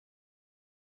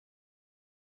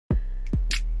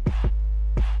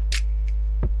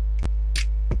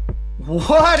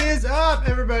What is up,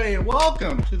 everybody, and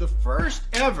welcome to the first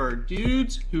ever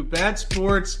Dudes Who Bet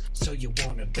Sports. So you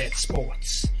want to bet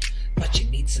sports, but you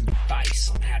need some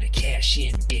advice on how to cash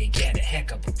in big at a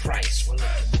heck of a price. Well,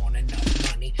 if you want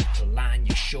enough money to line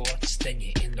your shorts, then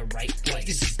you're in the right place.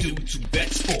 This is Dudes Who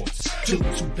Bet Sports.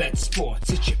 Dudes Who Bet Sports,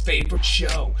 it's your favorite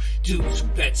show. Dudes Who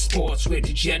Bet Sports, where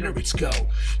degenerates go.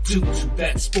 Dudes Who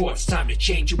Bet Sports, time to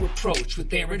change your approach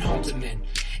with Aaron Halterman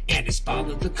and his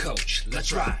father, the coach.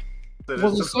 Let's ride.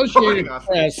 Well, the Associated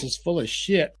Press is full of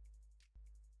shit.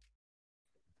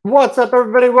 What's up,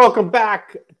 everybody? Welcome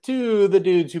back to the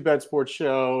Dudes Who Bet Sports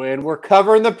show, and we're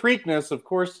covering the Preakness, of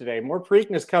course, today. More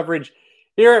Preakness coverage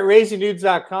here at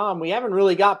RacingDudes.com. We haven't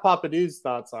really got Papa Dude's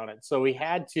thoughts on it, so we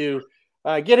had to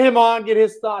get him on, get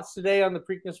his thoughts today on the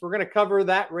Preakness. We're going to cover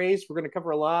that race. We're going to cover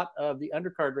a lot of the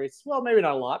undercard races. Well, maybe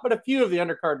not a lot, but a few of the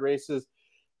undercard races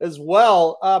as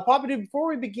well. Papa Dude, before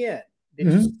we begin, did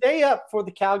you stay up for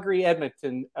the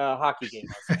Calgary-Edmonton hockey game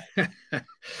last night?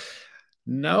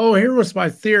 No, here was my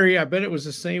theory. I bet it was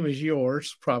the same as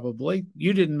yours, probably.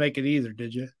 You didn't make it either,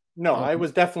 did you? No, I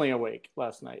was definitely awake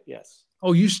last night, yes.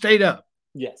 Oh, you stayed up?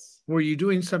 Yes. Were you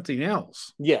doing something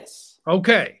else? Yes.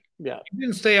 Okay. Yeah. You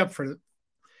didn't stay up for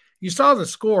 – you saw the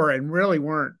score and really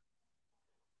weren't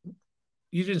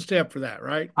 – you didn't stay up for that,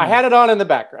 right? I had it on in the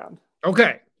background.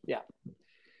 Okay. Yeah.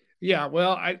 Yeah,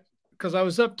 well, because I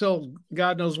was up till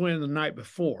God knows when the night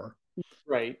before.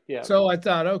 Right, yeah. So I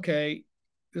thought, okay,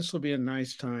 this will be a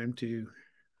nice time to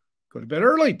go to bed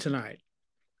early tonight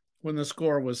when the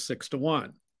score was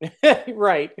 6-1.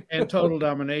 Right. And total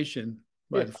domination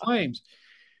by the Flames.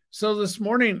 So this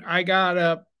morning I got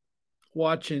up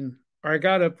ready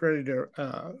to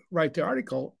write the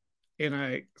article, and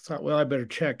I thought, well, I better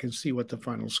check and see what the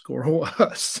final score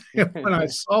was. And when I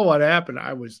saw what happened,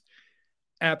 I was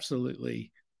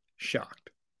absolutely shocked.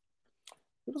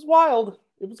 It was wild.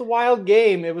 It was a wild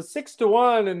game. It was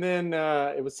 6-1, and then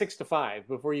it was 6-5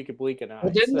 before you could blink an eye.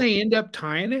 Well, didn't they end up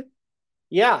tying it?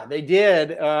 Yeah, they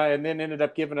did, and then ended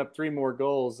up giving up 3 more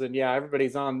goals. And yeah,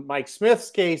 everybody's on Mike Smith's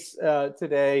case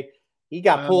today. He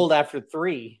got pulled after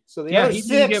 3, so the other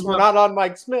 6 were not on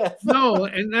Mike Smith. No,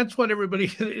 and that's what everybody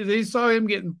they saw him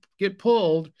get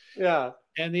pulled. Yeah,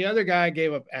 and the other guy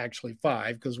gave up actually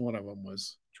 5 because one of them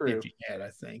was empty head, I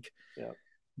think. Yeah.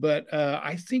 But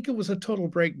I think it was a total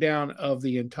breakdown of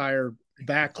the entire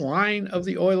back line of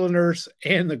the Oilers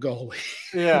and the goalie.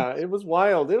 Yeah, it was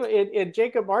wild. And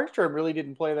Jacob Markstrom really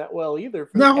didn't play that well either.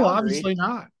 No, obviously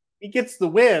not. He gets the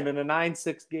win in a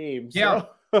 9-6 game. So. Yeah.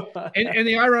 and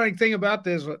the ironic thing about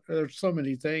this, there's so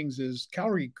many things, is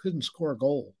Calgary couldn't score a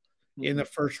goal in the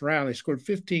first round. They scored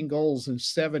 15 goals in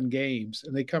 7 games,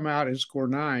 and they come out and score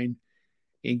 9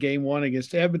 in game 1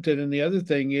 against Edmonton. And the other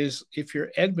thing is, if you're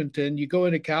Edmonton, you go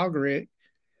into Calgary,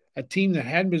 a team that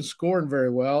hadn't been scoring very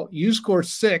well, you score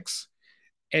 6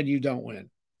 and you don't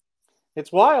win.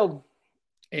 It's wild.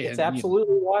 And, it's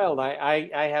absolutely wild.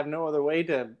 I have no other way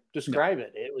to describe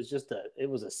it. It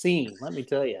was a scene, let me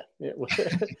tell you. It was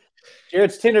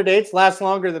Jared's Tinder dates last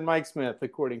longer than Mike Smith,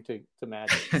 according to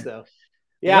Magic. So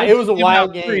yeah, it was a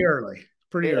wild game. Pretty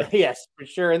early. Yes, for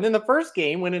sure. And then the first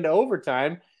game went into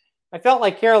overtime. I felt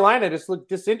like Carolina just looked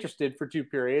disinterested for 2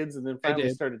 periods and then finally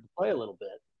started to play a little bit.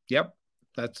 Yep.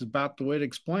 That's about the way to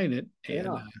explain it.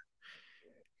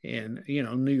 And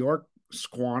New York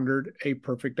squandered a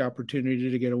perfect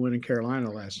opportunity to get a win in Carolina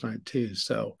last night too.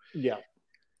 So, yeah.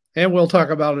 And we'll talk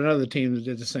about another team that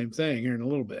did the same thing here in a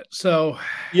little bit. So,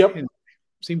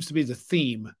 seems to be the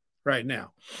theme right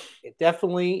now. It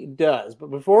definitely does. But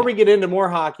before we get into more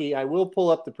hockey, I will pull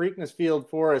up the Preakness field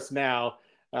for us now.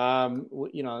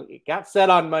 It got set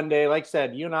on Monday. Like I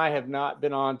said, you and I have not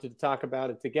been on to talk about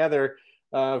it together.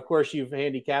 Of course, you've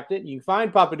handicapped it. You can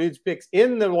find Papa Dude's picks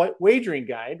in the wagering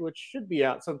guide, which should be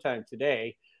out sometime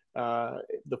today.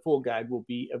 The full guide will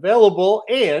be available,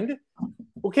 and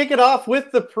we'll kick it off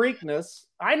with the Preakness.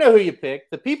 I know who you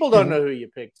picked. The people don't know who you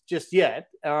picked just yet.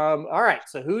 All right,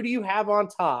 so who do you have on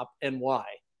top and why?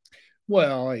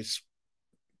 Well, it's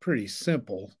pretty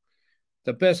simple.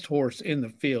 The best horse in the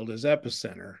field is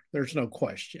Epicenter. There's no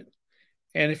question.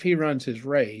 And if he runs his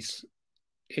race,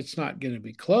 it's not going to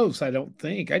be close, I don't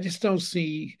think. I just don't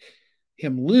see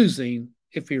him losing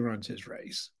if he runs his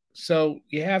race. So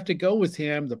you have to go with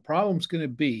him. The problem's going to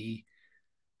be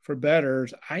for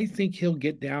bettors. I think he'll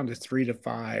get down to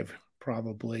 3-5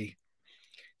 probably.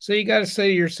 So you got to say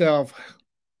to yourself,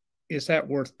 is that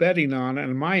worth betting on?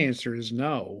 And my answer is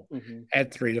no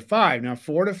at 3-5. Now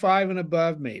 4-5 and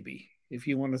above, maybe, if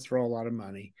you want to throw a lot of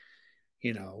money,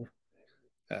 to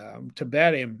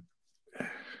bet him.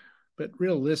 But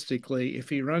realistically, if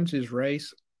he runs his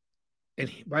race,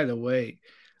 and by the way,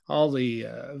 all the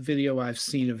video I've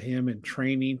seen of him in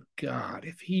training, God,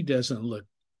 if he doesn't look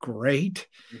great,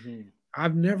 Mm-hmm. I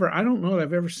don't know that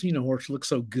I've ever seen a horse look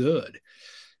so good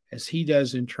as he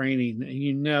does in training. And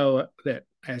you know that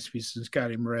Asmussen's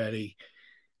got him ready.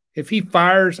 If he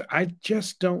fires, I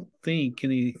just don't think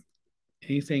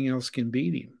anything else can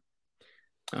beat him.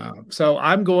 So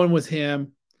I'm going with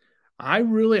him. I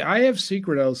have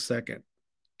Secret Oath second.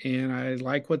 And I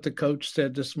like what the coach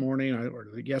said this morning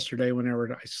or yesterday,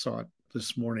 whenever I saw it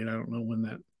this morning. I don't know when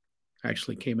that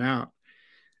actually came out,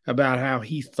 about how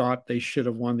he thought they should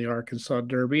have won the Arkansas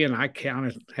Derby. And I kind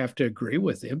of have to agree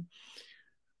with him.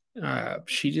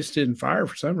 She just didn't fire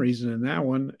for some reason in that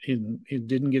one. It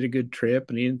didn't get a good trip,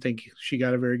 and he didn't think she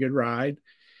got a very good ride.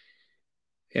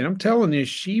 And I'm telling you,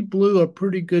 she blew a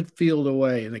pretty good field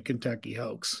away in the Kentucky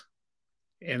Oaks.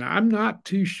 And I'm not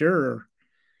too sure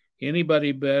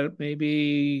anybody but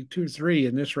maybe 2 or 3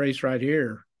 in this race right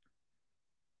here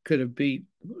could have beat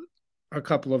a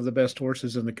couple of the best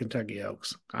horses in the Kentucky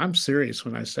Oaks. I'm serious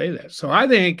when I say that. So I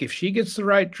think if she gets the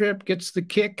right trip, gets the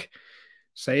kick,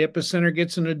 say Epicenter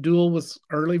gets in a duel with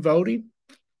early voting,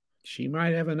 she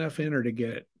might have enough in her to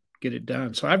get it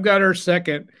done. So I've got her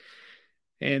second.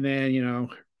 And then,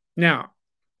 now,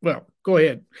 well, go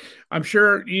ahead. I'm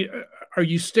sure are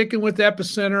you sticking with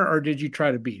Epicenter, or did you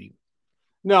try to beat him?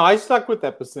 No, I stuck with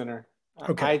Epicenter.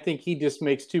 Okay. I think he just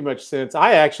makes too much sense.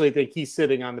 I actually think he's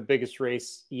sitting on the biggest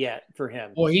race yet for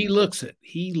him. Well, he looks it.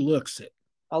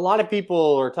 A lot of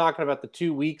people are talking about the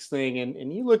 2 weeks thing,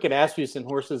 and you look at Asmussen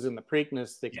horses in the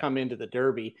Preakness that come into the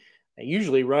Derby, they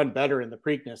usually run better in the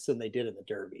Preakness than they did in the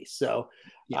Derby. So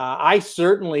I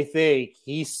certainly think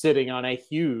he's sitting on a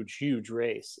huge, huge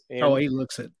race. And he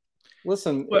looks it.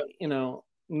 Listen,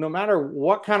 no matter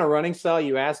what kind of running style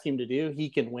you ask him to do, he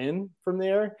can win from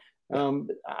there.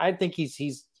 I think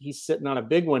he's sitting on a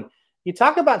big one. You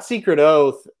talk about Secret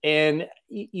Oath, and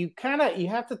you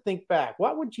have to think back.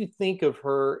 What would you think of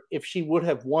her if she would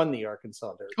have won the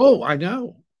Arkansas Derby? Oh, I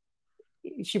know.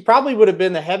 She probably would have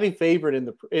been the heavy favorite in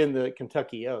the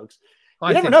Kentucky Oaks.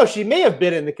 You never know. She may have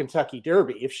been in the Kentucky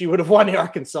Derby if she would have won the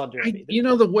Arkansas Derby.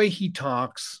 The way he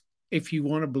talks, if you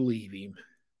want to believe him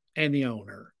and the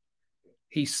owner,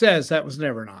 he says that was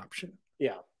never an option.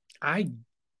 Yeah. I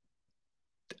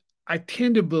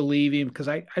tend to believe him because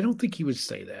I don't think he would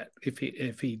say that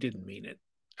if he didn't mean it.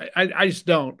 I just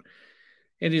don't.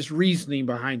 And his reasoning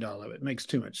behind all of it makes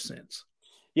too much sense.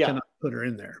 Yeah. To not put her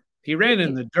in there. He ran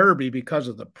in the Derby because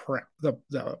of the purse.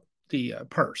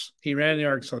 He ran the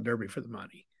Arkansas Derby for the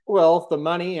money. Well, the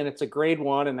money, and it's a grade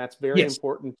 1, and that's very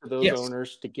important to those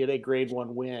owners to get a grade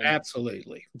 1 win.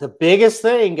 Absolutely. The biggest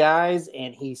thing, guys,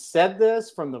 and he said this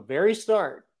from the very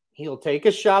start, he'll take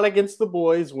a shot against the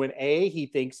boys when A, he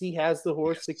thinks he has the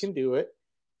horse that can do it,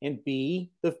 and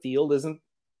B, the field isn't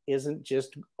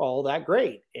just all that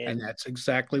great. And that's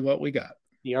exactly what we got.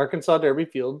 The Arkansas Derby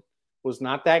field was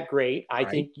not that great. I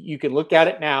think you can look at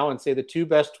it now and say the 2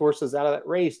 best horses out of that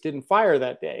race didn't fire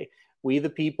that day. We the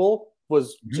People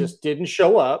just didn't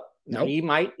show up. Now, he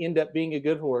might end up being a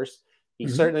good horse. He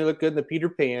certainly looked good in the Peter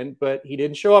Pan, but he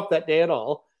didn't show up that day at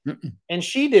all. And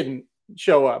she didn't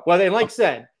show up. Well, and like I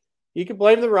said, you could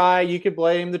blame the ride, you could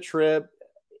blame the trip.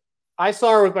 I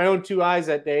saw her with my own 2 eyes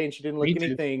that day, and she didn't look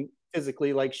anything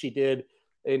physically like she did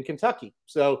in Kentucky.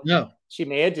 So she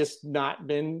may have just not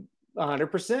been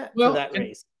 100% for that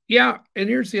race. Yeah, and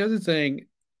here's the other thing.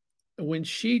 When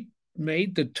she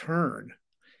made the turn,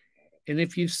 and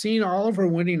if you've seen all of her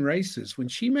winning races, when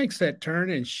she makes that turn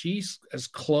and she's as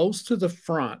close to the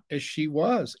front as she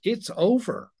was, it's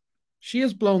over. She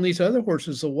has blown these other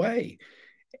horses away.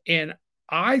 And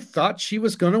I thought she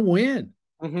was going to win.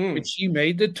 But she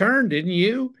made the turn, didn't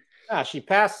you? Yeah, she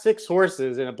passed 6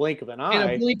 horses in a blink of an eye. In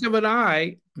a blink of an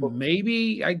eye.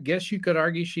 Maybe, I guess you could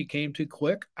argue she came too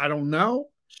quick. I don't know.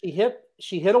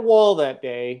 She hit a wall that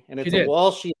day, and it's a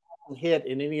wall she hasn't hit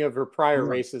in any of her prior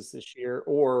races this year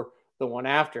or the one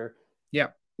after. Yeah.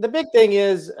 The big thing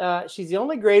is she's the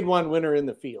only grade 1 winner in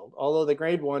the field, although the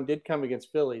grade 1 did come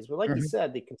against fillies. But like you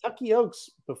said, the Kentucky Oaks,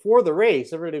 before the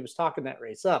race, everybody was talking that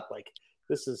race up. Like,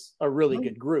 this is a really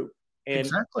good group. And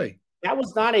exactly. That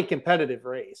was not a competitive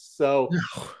race. So,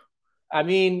 I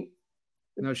mean.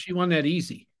 No, she won that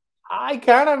easy. I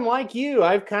kind of like you.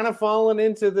 I've kind of fallen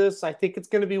into this. I think it's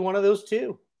going to be one of those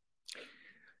 2.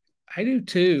 I do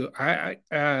too.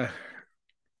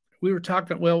 We were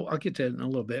talking, well, I'll get to it in a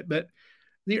little bit, but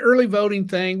the early voting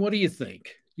thing, what do you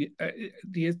think? Do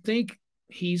you think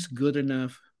he's good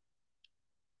enough?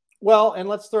 Well, and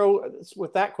let's throw,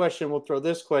 with that question, we'll throw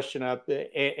this question up.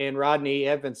 And Rodney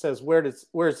Evans says, where's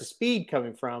the speed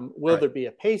coming from? Will there be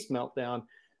a pace meltdown?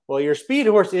 Well, your speed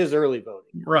horse is early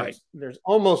voting. Right. There's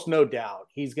almost no doubt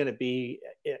he's going to be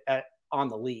on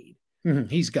the lead. Mm-hmm.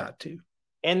 He's got to.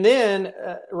 And then,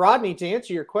 Rodney, to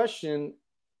answer your question,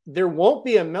 there won't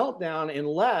be a meltdown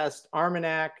unless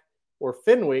Armagnac or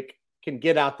Fenwick can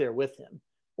get out there with him.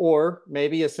 Or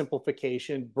maybe a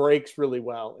simplification breaks really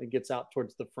well and gets out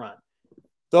towards the front.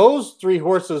 Those 3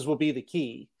 horses will be the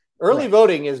key. Early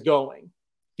voting is going.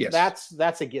 Yes.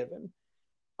 That's a given.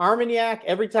 Armagnac,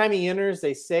 every time he enters,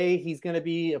 they say he's going to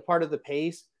be a part of the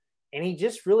pace, and he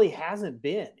just really hasn't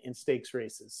been in stakes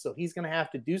races. So he's going to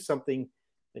have to do something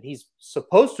that he's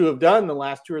supposed to have done the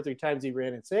last 2 or 3 times he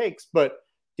ran in stakes, but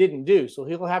didn't do. So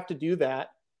he'll have to do that.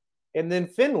 And then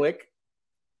Fenwick,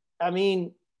 I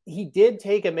mean, he did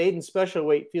take a maiden special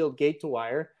weight field gate to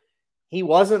wire. He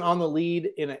wasn't on the lead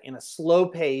in a slow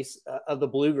pace of the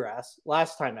bluegrass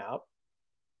last time out.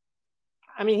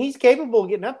 I mean, he's capable of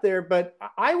getting up there, but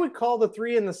I would call the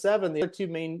 3 and the 7, the other 2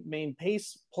 main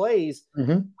pace plays,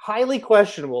 highly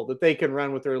questionable that they can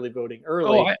run with early voting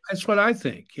early. Oh, that's what I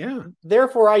think. Yeah.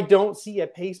 Therefore, I don't see a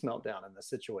pace meltdown in this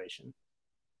situation.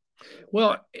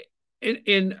 Well,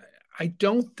 and I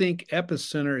don't think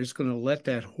Epicenter is going to let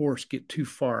that horse get too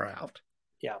far out.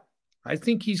 Yeah. I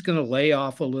think he's going to lay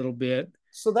off a little bit.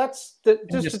 So that's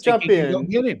just to jump in.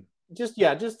 Get him. Just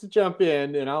to jump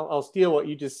in, and I'll steal what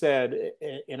you just said,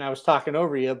 and I was talking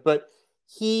over you, but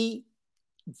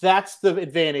that's the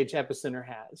advantage Epicenter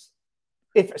has.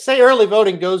 If, say, early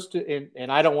voting goes to, and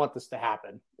I don't want this to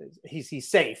happen, he's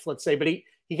safe, let's say, but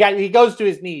he goes to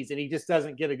his knees and he just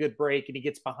doesn't get a good break and he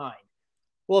gets behind.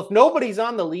 Well, if nobody's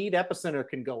on the lead, Epicenter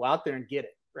can go out there and get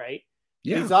it, right?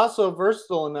 Yeah. He's also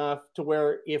versatile enough to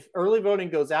where if early voting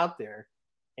goes out there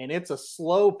and it's a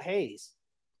slow pace,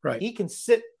 right, he can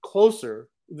sit closer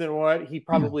than what he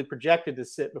probably projected to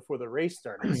sit before the race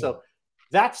started. So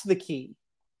that's the key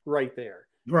right there.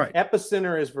 Right.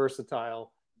 Epicenter is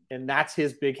versatile, and that's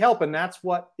his big help, and that's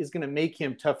what is going to make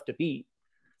him tough to beat.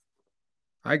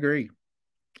 I agree.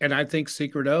 And I think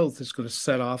Secret Oath is going to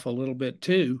set off a little bit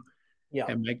too,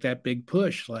 and make that big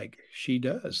push like she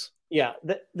does. Yeah.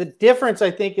 The difference, I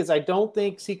think, is I don't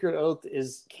think Secret Oath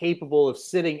is capable of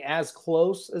sitting as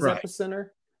close as Epicenter.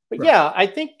 But yeah, I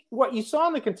think what you saw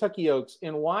in the Kentucky Oaks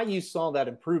and why you saw that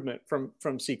improvement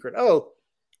from Secret Oath,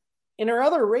 in her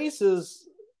other races,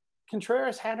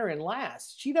 Contreras had her in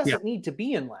last. She doesn't need to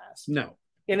be in last. No.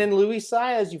 And in Luis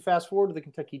Saez, you fast forward to the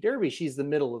Kentucky Derby, she's the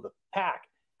middle of the pack.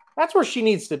 That's where she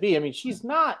needs to be. I mean, she's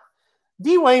not.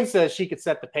 D. Wayne says she could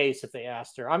set the pace if they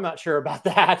asked her. I'm not sure about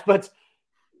that, but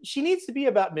she needs to be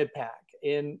about mid-pack.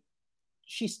 And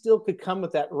she still could come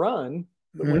with that run.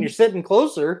 But when you're sitting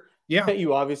closer,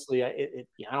 you obviously, I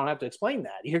don't have to explain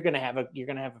that. You're going to have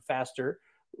a faster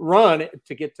run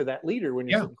to get to that leader when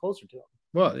you're sitting closer to him.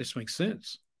 Well, this makes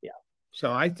sense. Yeah.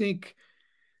 So I think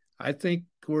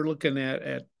we're looking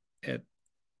at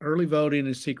early voting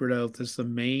and Secret Oath as the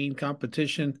main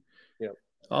competition. Yep.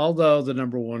 Although the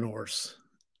number 1 horse,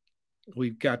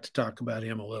 we've got to talk about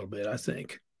him a little bit, I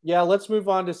think. Yeah, let's move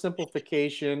on to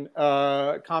simplification.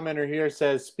 Commenter here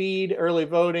says speed, early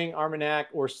voting, Armagnac,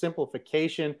 or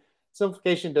simplification.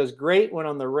 Simplification does great when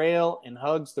on the rail and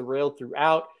hugs the rail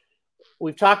throughout.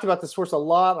 We've talked about this horse a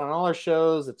lot on all our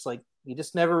shows. It's like you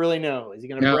just never really know. Is he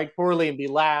going to break poorly and be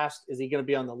last? Is he going to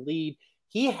be on the lead?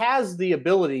 He has the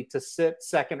ability to sit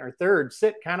second or third,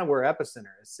 sit kind of where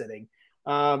Epicenter is sitting.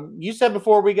 You said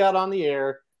before we got on the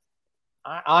air,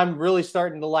 I'm really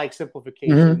starting to like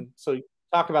simplification. So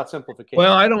talk about simplification.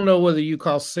 Well, I don't know whether you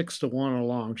call 6-1 a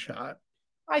long shot.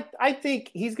 I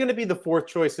think he's going to be the 4th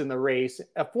choice in the race.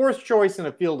 A 4th choice in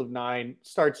a field of 9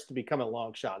 starts to become a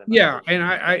long shot. Yeah, and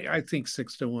I think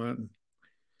 6-1.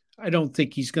 I don't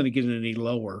think he's going to get any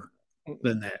lower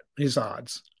than that, his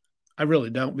odds. I really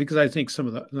don't, because I think some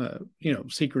of the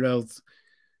Secret Oath,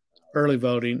 early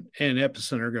voting, and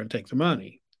Epicenter are going to take the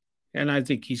money. And I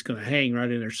think he's going to hang right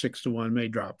in there 6-1, may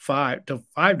drop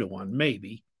 5-1,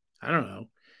 maybe. I don't know.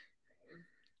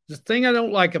 The thing I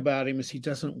don't like about him is he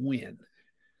doesn't win.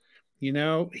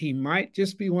 He might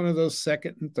just be one of those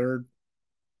 2nd and 3rd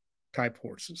type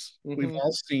horses. We've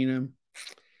all seen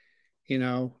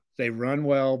him. They run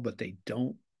well, but they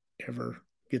don't ever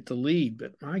get the lead.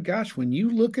 But my gosh, when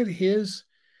you look at his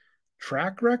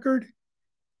track record,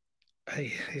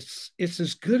 it's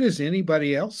as good as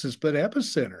anybody else's but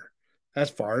Epicenter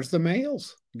as far as the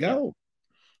males go.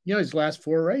 His last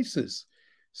 4 races.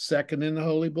 2nd in the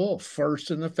Holy Bull,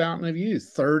 1st in the Fountain of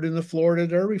Youth, 3rd in the Florida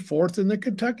Derby, 4th in the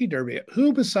Kentucky Derby.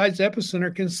 Who besides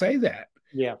Epicenter can say that?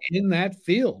 Yeah. In that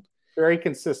field. Very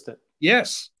consistent.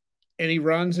 Yes. And he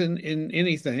runs in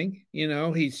anything.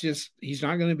 He's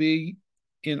not going to be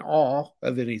in awe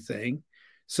of anything.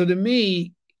 So to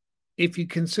me, if you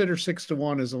consider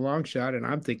 6-1 as a long shot, and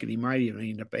I'm thinking he might even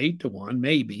end up 8-1,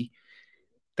 maybe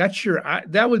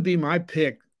that would be my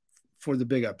pick for the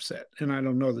big upset. And I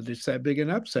don't know that it's that big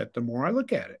an upset the more I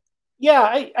look at it.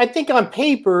 Yeah, I think on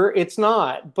paper it's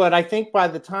not, but I think by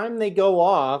the time they go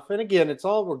off, and again, it's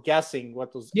all we're guessing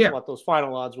what those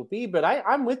final odds will be. But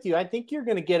I'm with you. I think you're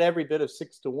going to get every bit of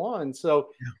 6-1. So,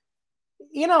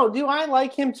 do I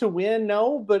like him to win?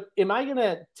 No, but am I going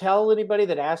to tell anybody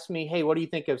that asks me, "Hey, what do you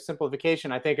think of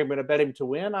simplification?" I think I'm going to bet him to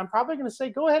win. I'm probably going to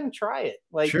say, go ahead and try it.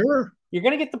 Like, sure, you're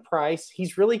going to get the price.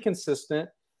 He's really consistent.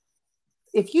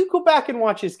 If you go back and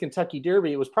watch his Kentucky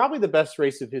Derby, it was probably the best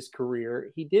race of his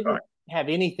career. He didn't have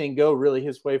anything go really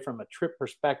his way from a trip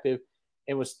perspective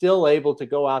and was still able to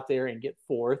go out there and get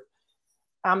fourth.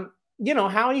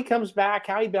 How he comes back,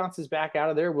 how he bounces back out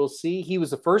of there, we'll see. He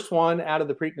was the first one out of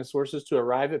the Preakness horses to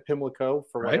arrive at Pimlico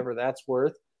for whatever that's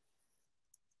worth.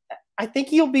 I think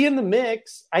he'll be in the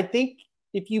mix. I think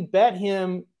if you bet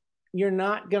him, you're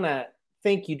not going to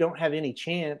think you don't have any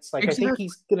chance. Like, exactly. I think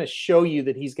he's going to show you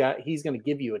that he's going to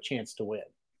give you a chance to win.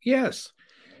 Yes.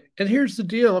 And here's the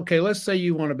deal. Okay, let's say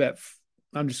you want to bet.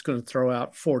 I'm just going to throw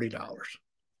out $40.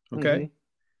 Okay. Mm-hmm.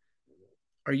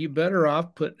 Are you better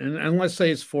off and let's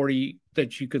say it's 40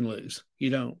 that you can lose.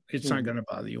 You don't, it's not going to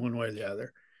bother you one way or the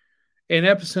other. And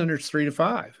Epicenter's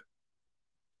 3-5.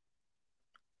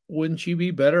 Wouldn't you be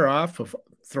better off of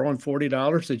throwing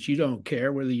 $40 that you don't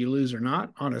care whether you lose or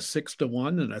not on a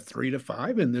 6-1 than a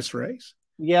 3-5 in this race?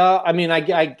 Yeah. I mean, I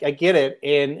get it.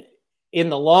 And in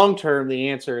the long term, the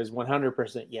answer is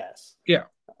 100% yes. Yeah.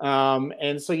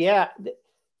 And so,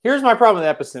 here's my problem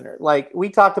with Epicenter. Like, we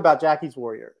talked about Jackie's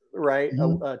Warrior, right?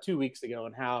 2 weeks ago,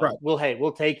 and how,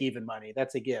 we'll take even money.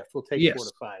 That's a gift. We'll take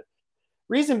 4-5.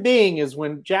 Reason being is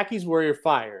when Jackie's Warrior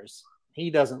fires, he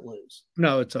doesn't lose.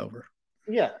 No, it's over.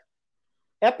 Yeah.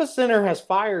 Epicenter has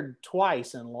fired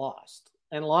twice and lost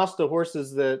to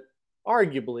horses that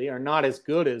arguably are not as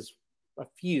good as a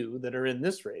few that are in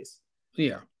this race.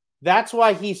 Yeah. That's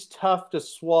why he's tough to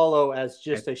swallow as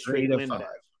just a straight win bet.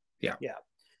 Yeah. Yeah.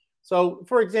 So,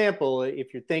 for example,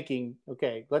 if you're thinking,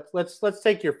 okay, let's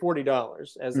take your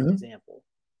 $40 as an example.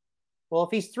 Well, if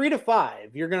he's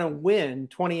 3-5, you're going to win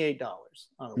 $28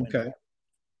 on a win bet.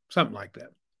 Something like that.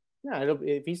 Yeah,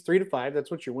 if he's 3-5,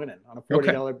 that's what you're winning on a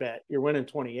 $40 bet. You're winning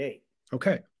 28.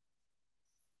 Okay.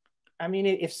 I mean,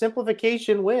 if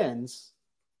simplification wins,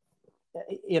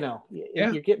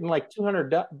 you're getting like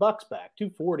 $200 back,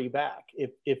 $240 back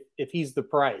if he's the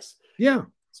price. Yeah.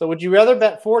 So would you rather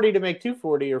bet 40 to make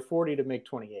 240 or 40 to make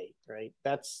 28? Right.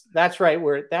 That's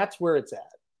right that's where it's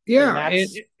at. Yeah,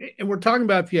 and we're talking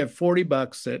about if you have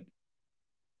 $40 that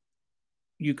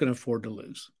you can afford to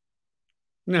lose.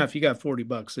 Now, if you got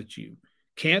 $40 that you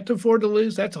can't afford to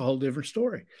lose, that's a whole different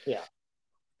story. Yeah.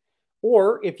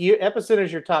 Or if Epicenter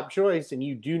is your top choice and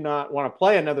you do not want to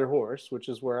play another horse, which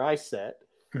is where I set,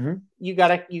 you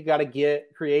gotta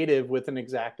get creative with an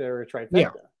exacta or a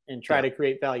trifecta and try to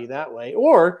create value that way.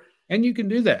 And you can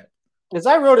do that. As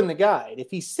I wrote in the guide, if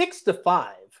he's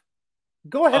 6-5,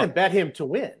 go ahead and bet him to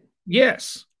win.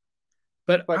 Yes.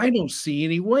 But I don't see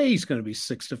any way he's going to be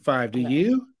 6-5. Do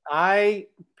you? I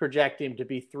project him to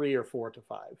be 3 or 4-5.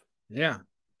 Yeah.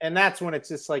 And that's when it's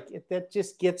just like, that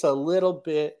just gets a little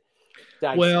bit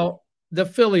dicey. Well, the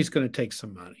filly's going to take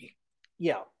some money.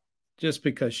 Yeah. Just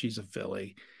because she's a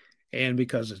filly and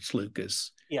because it's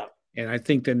Lucas. Yeah. And I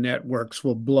think the networks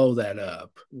will blow that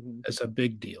up as a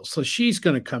big deal. So she's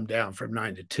going to come down from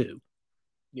 9-2.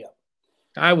 Yeah.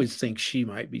 I would think she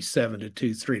might be 7-2,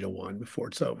 3-1 before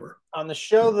it's over. On the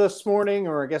show this morning,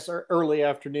 or I guess early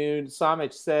afternoon,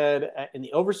 Samich said in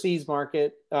the overseas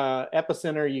market,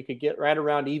 Epicenter, you could get right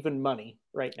around even money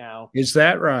right now. Is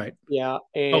that right? Yeah.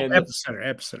 And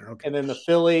Epicenter. Okay. And then the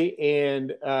filly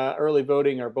and early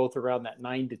voting are both around that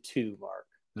 9-2 mark.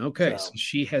 Okay. So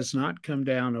she has not come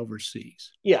down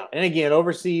overseas. Yeah. And again,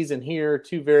 overseas and here,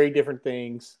 two very different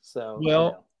things.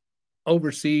 So,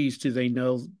 overseas, do they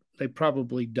know? They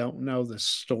probably don't know the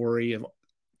story of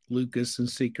Lucas and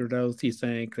Secret Oath, you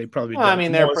think? They probably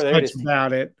don't know much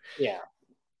about it. Yeah.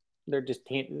 They're just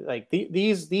like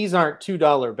these aren't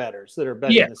 $2 bettors that are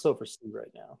betting the Silver Sea right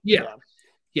now.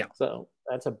 Yeah. So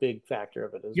that's a big factor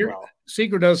of it as well.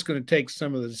 Secret Oath's going to take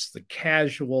some of the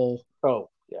casual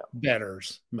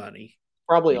bettors' money.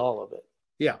 Probably all of it.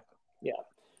 Yeah.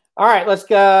 All right, let's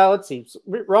go. Let's see.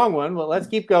 Wrong one, but let's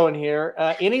keep going here.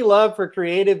 Any love for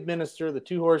Creative Minister, the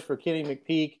 2-horse for Kenny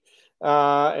McPeak.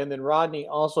 And then Rodney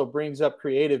also brings up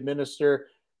Creative Minister.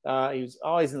 He's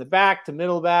always in the back to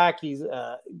middle back. He's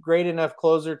a great enough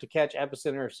closer to catch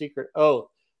Epicenter or Secret Oath.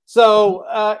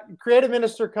 So Creative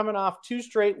Minister coming off 2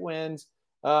 straight wins.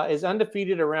 is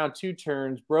undefeated around 2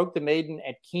 turns, broke the maiden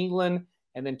at Keeneland,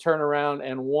 and then turned around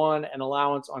and won an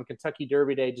allowance on Kentucky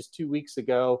Derby Day just 2 weeks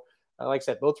ago. Like I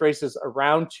said, both races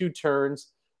around 2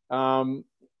 turns.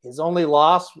 His only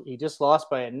loss, he just lost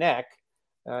by a neck,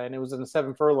 and it was in the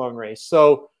 7 furlong race.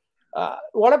 So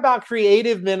what about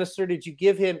Creative Minister? Did you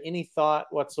give him any thought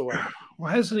whatsoever?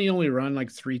 Well, hasn't he only run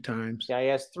like 3 times? Yeah, he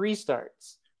has 3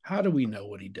 starts. How do we know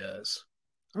what he does?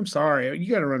 I'm sorry.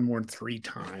 You got to run more than 3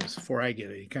 times before I get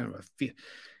any kind of a feel.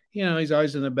 He's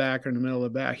always in the back or in the middle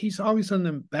of the back. He's always in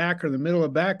the back or the middle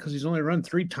of the back because he's only run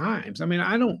 3 times. I mean,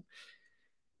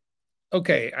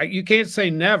 you can't say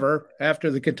never after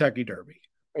the Kentucky Derby,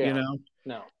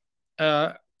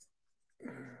 No.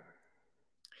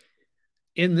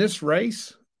 In this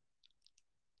race,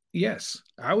 yes,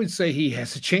 I would say he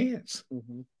has a chance.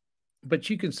 Mm-hmm. But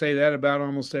you can say that about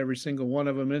almost every single one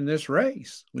of them in this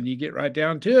race. When you get right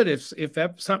down to it, if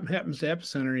something happens to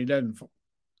Epicenter and he doesn't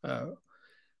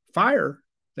fire,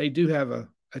 they do have a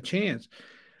chance.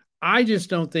 I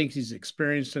just don't think he's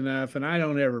experienced enough, and I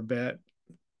don't ever bet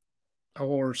a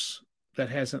horse that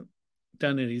hasn't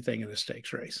done anything in a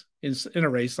stakes race. In a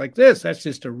race like this, that's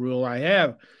just a rule I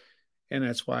have, and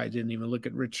that's why I didn't even look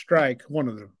at Rich Strike. One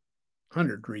of the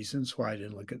 100 reasons why I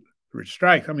didn't look at Rich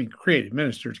Strike. I mean, Creative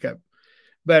Minister's got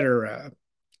better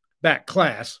back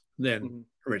class than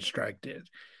Rich Strike did.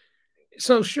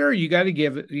 So sure, you got to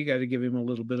give him a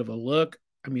little bit of a look.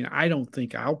 I mean, I don't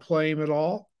think I'll play him at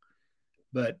all,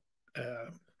 but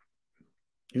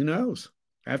who knows?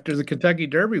 After the Kentucky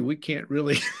Derby, we can't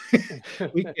really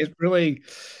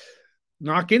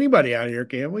knock anybody out of here,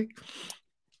 can we?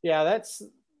 Yeah, that's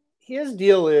his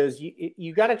deal. Is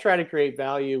you got to try to create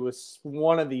value with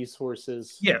one of these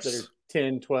horses that are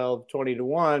 10, 12, 20 to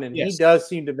 1, and he does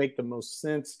seem to make the most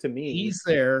sense to me. He's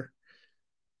there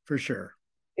for sure.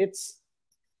 It's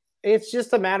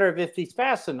just a matter of if he's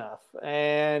fast enough,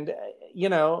 and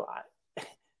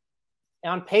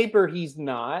on paper he's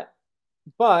not,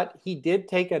 but he did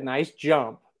take a nice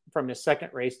jump from his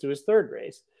 2nd race to his 3rd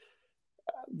race.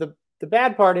 The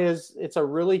bad part is it's a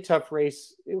really tough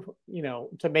race,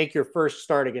 to make your first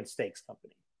start against Stakes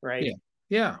Company, right?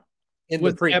 Yeah.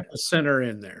 With Epicenter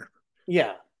in there.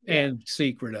 Yeah. And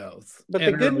Secret Oath. But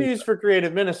the good news for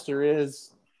Creative Minister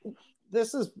is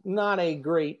this is not a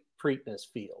great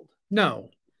Preakness field.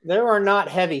 No. There are not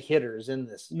heavy hitters in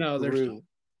this group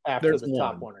after the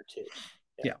top 1 or 2.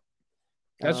 Yeah.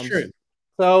 That's true.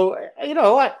 So,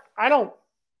 I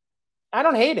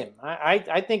don't hate him.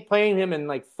 I think playing him in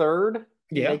like 3rd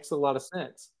makes a lot of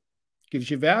sense. Gives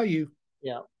you value.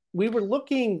 Yeah.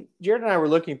 Jared and I were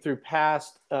looking through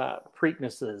past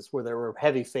Preaknesses where there were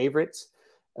heavy favorites.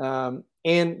 And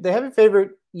the heavy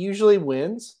favorite usually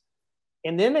wins.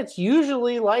 And then it's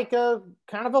usually like a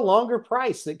kind of a longer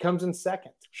price that comes in 2nd.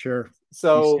 Sure.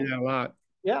 So you see that a lot.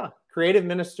 Yeah. Creative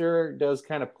Minister does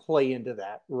kind of play into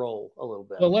that role a little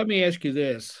bit. Well, let me ask you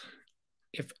this.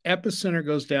 If Epicenter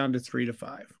goes down to 3 to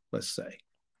 5, let's say,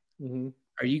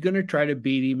 are you going to try to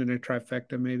beat him in a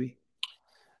trifecta maybe?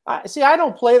 I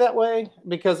don't play that way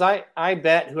because I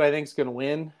bet who I think is going to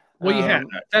win. Well,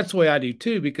 that's the way I do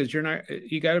too, because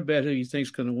you got to bet who you think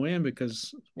is going to win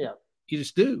because you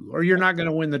just do, or you're not going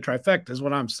to win the trifecta is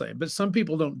what I'm saying. But some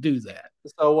people don't do that.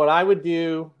 So what I would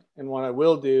do and what I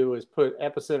will do is put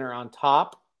Epicenter on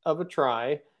top of a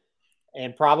try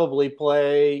and probably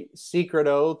play Secret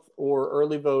Oath or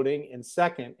Early Voting in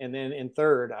 2nd. And then in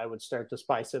 3rd, I would start to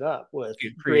spice it up with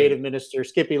Creative Minister,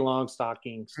 Skippy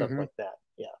Longstocking, stuff like that.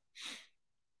 Yeah.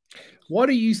 What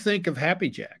do you think of Happy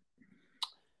Jack?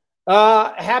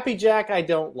 Happy Jack, I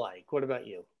don't like. What about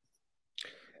you?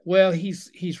 Well,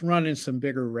 he's running some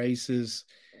bigger races.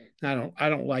 I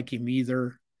don't like him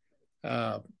either.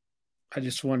 I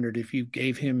just wondered if you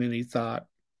gave him any thought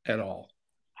at all.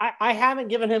 I haven't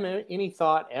given him any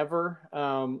thought ever.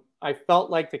 I felt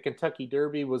like the Kentucky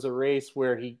Derby was a race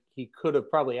where he could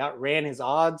have probably outran his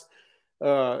odds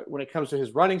when it comes to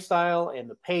his running style and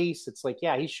the pace. It's like,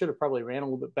 he should have probably ran a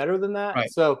little bit better than that. Right.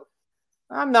 So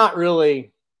I'm not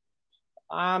really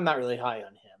high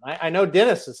on him. I know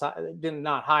Dennis is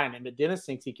not high on him, but Dennis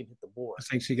thinks he can hit the board.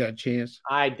 Thinks he got a chance.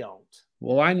 I don't.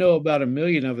 Well, I know about 1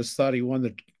 million of us thought he won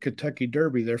the Kentucky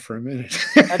Derby there for a minute.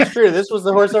 That's true. This was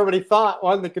the horse everybody thought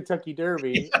won the Kentucky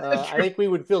Derby. I think we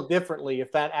would feel differently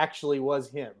if that actually was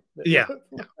him. Yeah.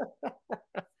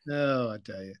 I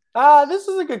tell you. This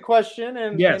is a good question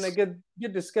and a good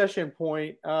discussion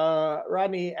point.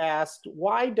 Rodney asked,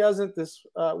 why doesn't this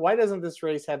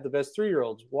race have the best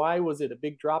 3-year-olds? Why was it a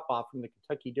big drop off from the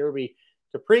Kentucky Derby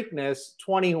to Preakness,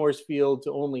 20 horse field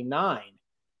to only 9?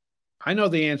 I know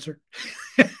the answer.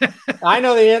 I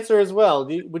know the answer as well.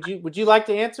 Would you like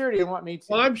to answer, or do you want me to?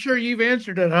 Well, I'm sure you've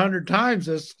answered it 100 times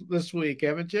this week,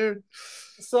 haven't you?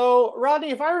 So, Rodney,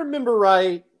 if I remember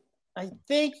right, I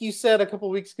think you said a couple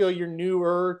of weeks ago you're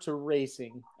newer to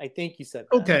racing. I think you said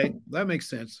that. Okay, that makes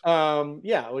sense.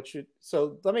 Yeah,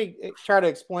 so let me try to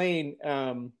explain.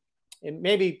 And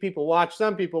maybe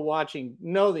some people watching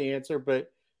know the answer,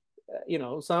 but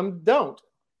some don't.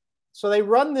 So they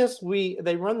run this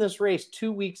race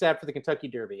 2 weeks after the Kentucky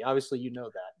Derby. Obviously, you know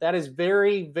that. That is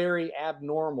very, very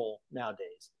abnormal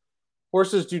nowadays.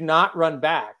 Horses do not run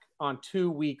back on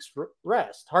 2 weeks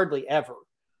rest, hardly ever.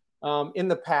 In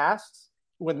the past,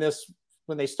 when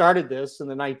they started this in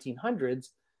the 1900s,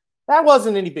 that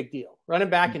wasn't any big deal. Running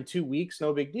back in 2 weeks,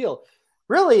 no big deal.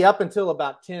 Really, up until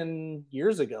about 10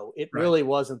 years ago, it really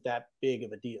wasn't that big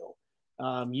of a deal.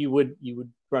 You would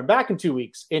run back in 2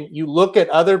 weeks, and you look at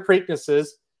other Preaknesses.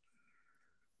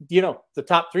 The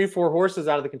top 3-4 horses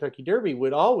out of the Kentucky Derby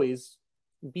would always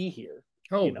be here.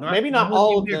 Maybe not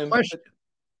all of them.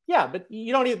 But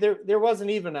you don't even there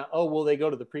wasn't even will they go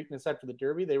to the Preakness after the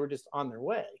Derby? They were just on their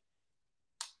way.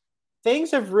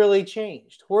 Things have really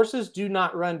changed. Horses do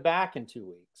not run back in 2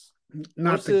 weeks.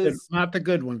 Not the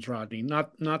good ones, Rodney.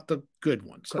 Not the good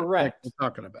ones. Correct. Like we're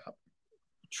talking about.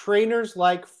 Trainers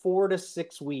like 4 to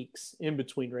 6 weeks in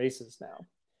between races now.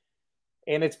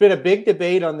 And it's been a big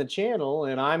debate on the channel,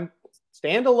 and I'm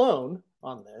stand alone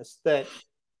on this, that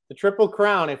the Triple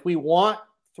Crown, if we want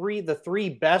the three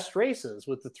best races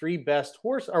with the three best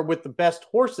horses, or with the best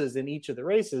horses in each of the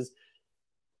races,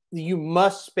 you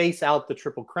must space out the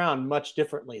Triple Crown much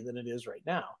differently than it is right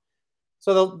now.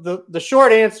 So the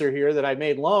short answer here that I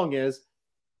made long is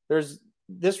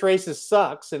this race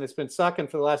sucks, and it's been sucking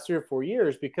for the last 3 or 4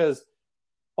 years because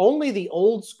only the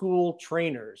old school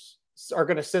trainers are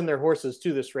going to send their horses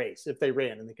to this race if they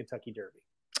ran in the Kentucky Derby.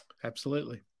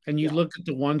 Absolutely. And you look at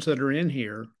the ones that are in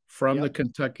here from the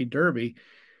Kentucky Derby.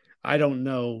 I don't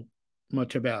know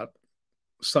much about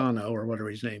Sano or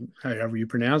whatever his name, however you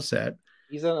pronounce that.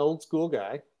 He's an old school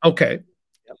guy. Okay.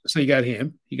 Yep. So you got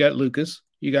him, you got Lucas,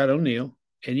 you got O'Neill,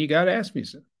 and you got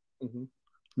Asmussen. Mm-hmm.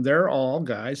 They're all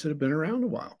guys that have been around a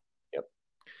while. Yep.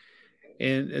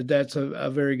 And that's a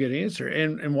very good answer.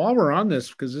 And while we're on this,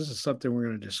 because this is something we're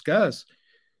going to discuss,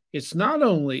 it's not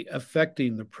only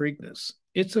affecting the Preakness,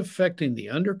 it's affecting the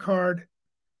undercard,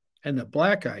 and the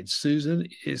Black-Eyed Susan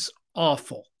is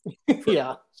awful.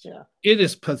 Yeah. It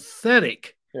is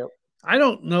pathetic. Yep. I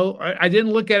don't know. I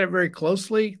didn't look at it very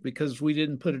closely because we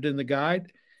didn't put it in the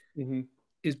guide. Mm-hmm.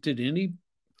 Did any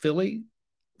filly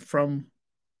from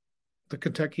the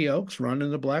Kentucky Oaks run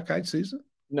in the Black-Eyed Susan?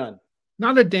 None.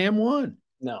 Not a damn one.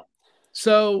 No.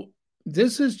 So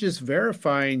this is just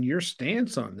verifying your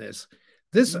stance on this.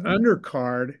 This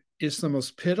undercard is the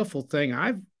most pitiful thing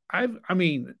I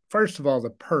mean, first of all,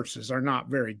 the purses are not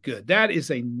very good. That is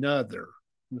another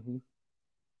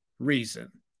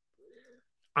reason.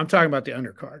 I'm talking about the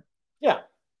undercard. Yeah.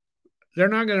 They're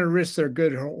not going to risk their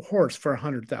good horse for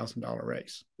 $100,000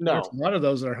 race. No. There's a lot of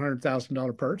those that are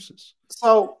 $100,000 purses.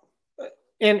 So,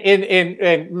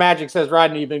 and Magic says,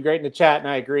 Rodney, you've been great in the chat, and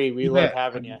I agree. We love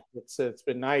having you. It's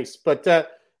been nice. But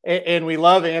and we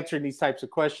love answering these types of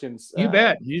questions. You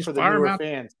bet. You for the newer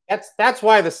fans. That's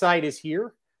why the site is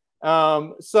here.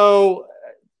 So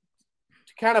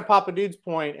to kind of Papa Dude's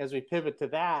point, as we pivot to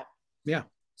that. Yeah.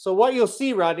 So what you'll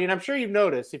see, Rodney, and I'm sure you've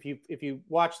noticed if you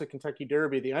watch the Kentucky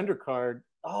Derby, the undercard,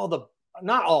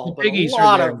 not all, but a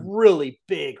lot of really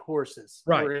big horses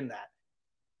were in that.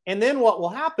 And then what will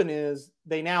happen is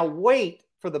they now wait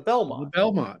for the Belmont.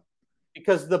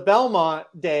 Because the Belmont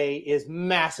Day is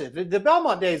massive. The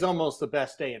Belmont Day is almost the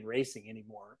best day in racing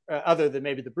anymore, other than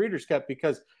maybe the Breeders' Cup,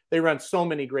 because they run so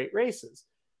many great races.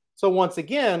 So once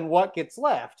again, what gets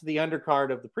left? The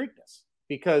undercard of the Preakness,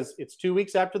 because it's 2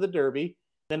 weeks after the Derby.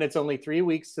 Then it's only 3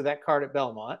 weeks to that card at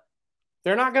Belmont.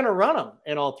 They're not going to run them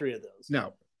in all three of those.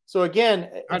 No. So again,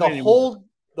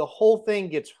 the whole thing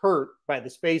gets hurt by the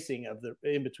spacing of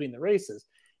in between the races.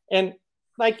 And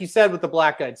like you said with the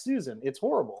Black-Eyed Susan, it's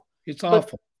horrible. It's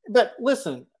awful. But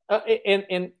listen,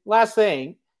 and last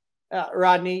thing,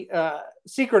 Rodney,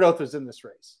 Secret Oath was in this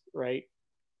race, right?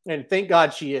 And thank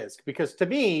God she is, because to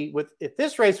me, if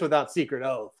this race without Secret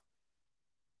Oath,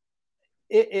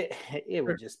 it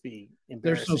would just be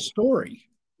embarrassing. There's no story.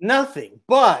 Nothing.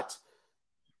 But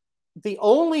the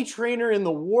only trainer in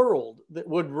the world that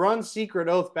would run Secret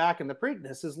Oath back in the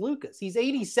Preakness is Lucas. He's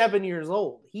 87 years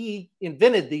old. He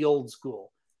invented the old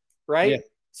school, right? Yeah.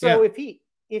 So if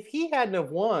he hadn't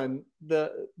have won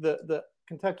the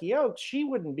Kentucky Oaks, she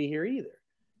wouldn't be here either.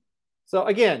 So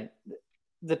again,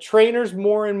 the trainers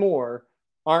more and more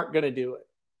aren't going to do it.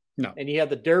 No. And you have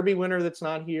the Derby winner that's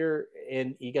not here,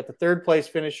 and you got the third place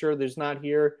finisher that's not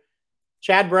here.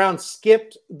 Chad Brown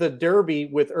skipped the Derby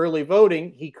with early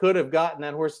voting. He could have gotten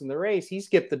that horse in the race. He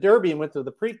skipped the Derby and went to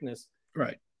the Preakness.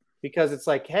 Right. Because it's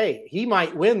like, hey, he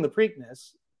might win the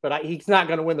Preakness, but he's not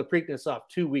going to win the Preakness off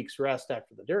 2 weeks rest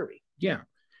after the Derby. Yeah.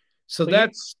 So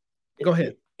that's go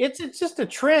ahead. It's just a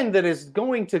trend that is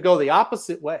going to go the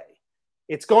opposite way.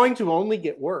 It's going to only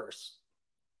get worse.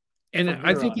 And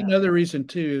I think another reason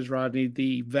too is, Rodney,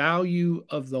 the value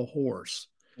of the horse,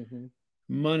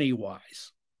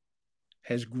 money-wise,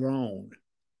 has grown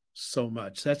so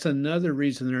much. That's another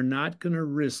reason they're not going to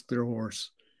risk their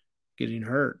horse getting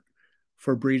hurt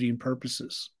for breeding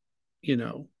purposes.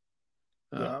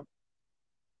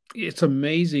 It's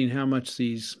amazing how much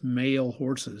these male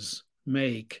horses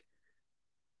make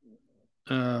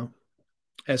as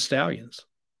stallions.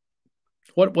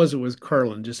 What was it with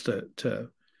Curlin just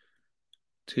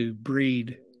to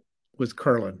breed with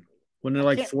Curlin? Wasn't it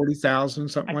like 40,000,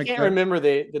 something like that? I can't remember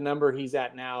the number he's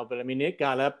at now, but I mean, it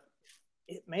got up.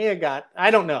 It may have got,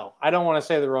 I don't know. I don't want to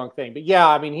say the wrong thing, but yeah,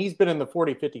 I mean, he's been in the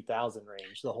 50,000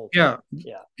 range the whole time.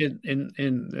 Yeah.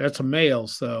 And that's a male.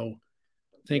 So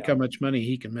think how much money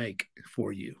he can make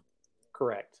for you.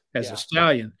 Correct. As a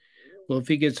stallion. Well, if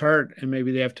he gets hurt and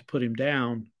maybe they have to put him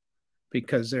down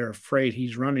because they're afraid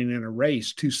he's running in a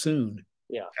race too soon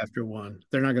after one,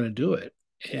 they're not going to do it.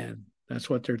 And that's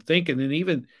what they're thinking. And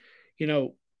even,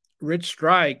 Rich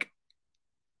Strike,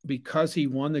 because he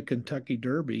won the Kentucky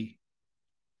Derby,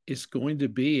 is going to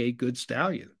be a good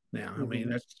stallion now. I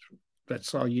mean,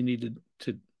 that's all you need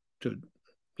to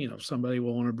somebody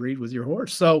will want to breed with your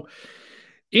horse. So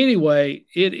anyway,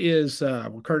 it is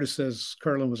Curtis says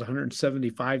Curlin was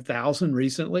 175,000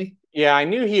 recently. Yeah, I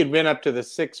knew he had been up to the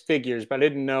six figures, but I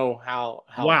didn't know how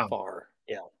far.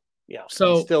 Yeah.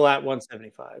 So he's still at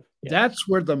 175. Yeah. That's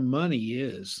where the money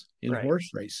is in horse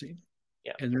racing.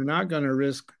 Yeah. And they're not going to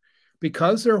risk,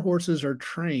 because their horses are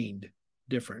trained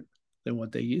different than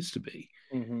what they used to be.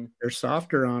 They're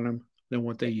softer on them than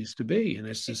what they used to be. And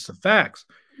it's just the facts.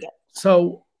 Yeah.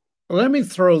 So let me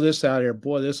throw this out here.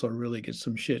 Boy, this will really get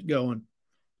some shit going.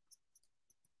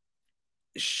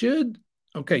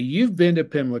 You've been to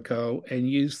Pimlico and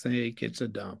you think it's a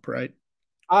dump, right?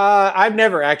 I've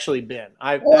never actually been.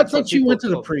 I thought you went to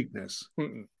the Preakness.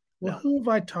 Well, who have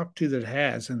I talked to that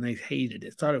has, and they hated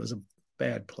it, thought it was a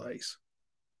bad place?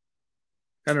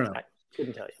 I don't know. I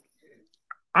couldn't tell you.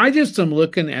 I just am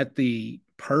looking at the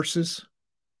purses.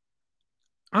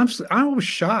 I was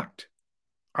shocked.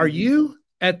 Are you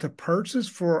at the purses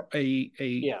for a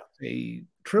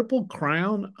Triple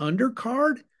Crown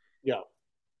undercard? Yeah.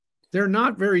 They're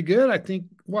not very good. I think,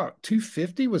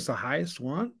 250 was the highest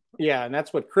one? Yeah, and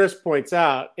that's what Chris points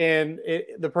out. And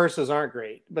the purses aren't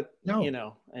great, but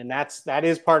and that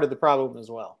is part of the problem as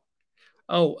well.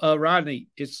 Oh, Rodney,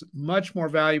 it's much more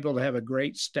valuable to have a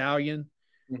great stallion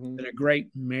than a great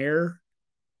mare,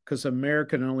 because a mare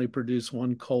can only produce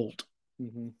one colt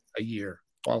a year,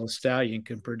 while a stallion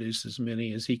can produce as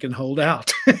many as he can hold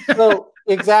out. So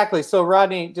exactly. So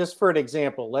Rodney, just for an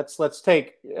example, let's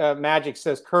take Magic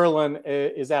says Curlin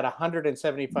is at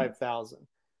 175,000.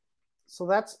 So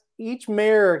that's each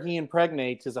mare he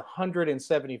impregnates is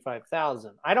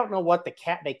 175,000. I don't know what they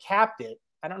capped it.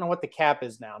 I don't know what the cap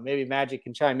is now. Maybe Magic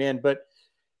can chime in, but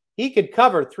he could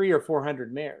cover 300 or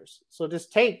 400 mares. So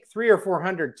just take 300 or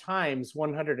 400 times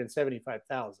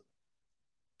 175,000.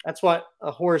 That's what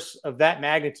a horse of that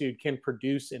magnitude can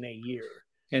produce in a year.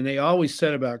 And they always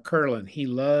said about Curlin, he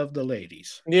loved the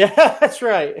ladies. Yeah, that's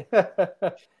right.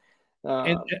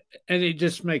 And it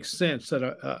just makes sense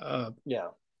that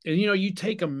and you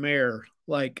take a mare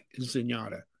like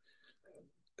Zenyatta,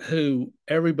 who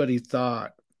everybody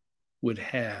thought would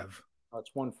have. Oh, it's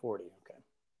 140.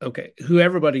 Okay. Who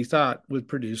everybody thought would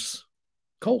produce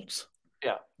colts.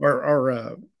 Yeah.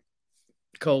 Or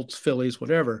colts, fillies,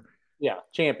 whatever. Yeah.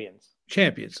 Champions.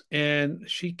 And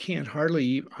she can't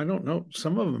hardly, I don't know,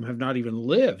 some of them have not even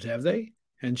lived, have they?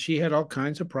 And she had all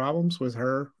kinds of problems with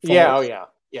her falls. Yeah. Oh, yeah.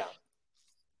 Yeah.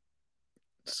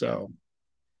 So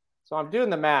I'm doing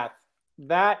the math.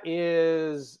 That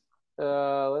is,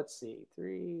 let's see,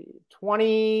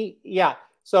 20. Yeah.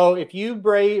 So if you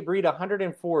breed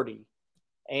 140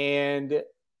 and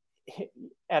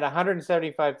at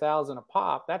 175,000 a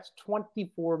pop, that's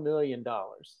 $24 million.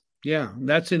 Yeah.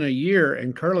 That's in a year.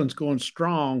 And Curlin's going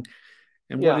strong.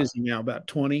 And what is he now? About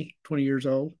 20 years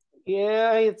old?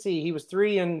 Yeah. Let's see. He was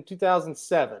 3 in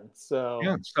 2007. So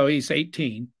yeah. So he's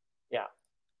 18. Yeah.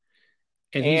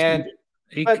 And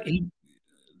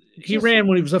he ran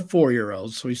when he was a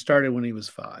 4-year-old, so he started when he was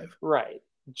 5. Right.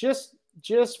 Just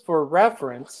for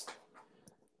reference,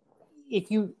 if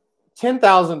you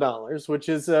 $10,000, which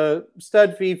is a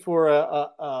stud fee for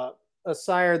a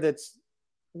sire that's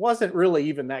wasn't really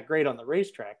even that great on the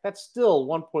racetrack. That's still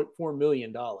 $1.4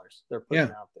 million they're putting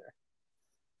out there.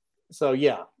 So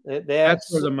yeah,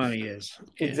 that's where the money is.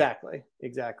 Exactly.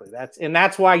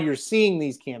 That's why you're seeing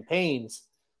these campaigns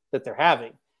that they're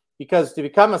having, because to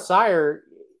become a sire,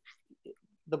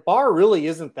 the bar really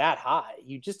isn't that high.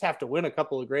 You just have to win a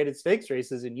couple of graded stakes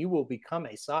races and you will become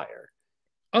a sire.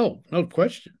 Oh, no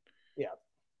question. Yeah.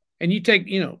 And you take,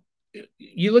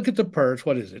 you look at the purse,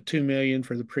 what is it? 2 million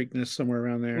for the Preakness, somewhere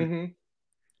around there.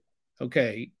 Mm-hmm.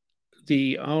 Okay.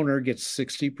 The owner gets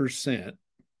 60%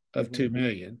 of 2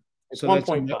 million. It's so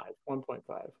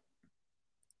 1.5.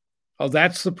 Oh,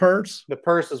 that's the purse? The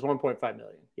purse is 1.5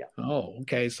 million. Yeah. Oh,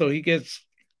 okay. So he gets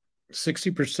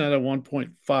 60% of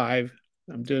 1.5.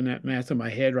 I'm doing that math in my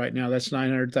head right now. That's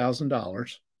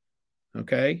 $900,000.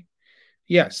 Okay.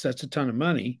 Yes, that's a ton of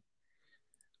money.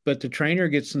 But the trainer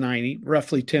gets 90,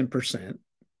 roughly 10%,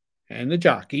 and the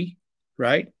jockey,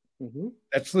 right? Mm-hmm.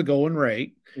 That's the going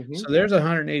rate. Mm-hmm. So there's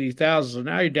 180,000. So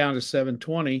now you're down to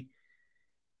 720.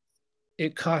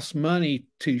 It costs money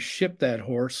to ship that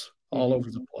horse all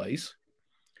over the place.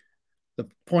 The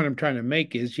point I'm trying to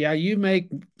make is, yeah, you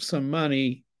make some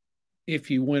money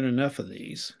if you win enough of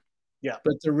these. Yeah.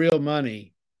 But the real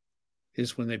money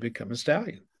is when they become a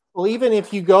stallion. Well, even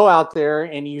if you go out there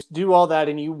and you do all that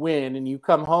and you win and you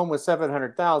come home with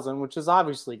 700,000, which is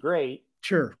obviously great.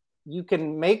 Sure. You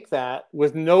can make that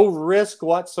with no risk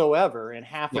whatsoever in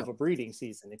half of a breeding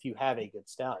season if you have a good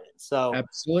stallion. So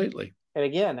absolutely. And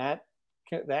again,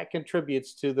 that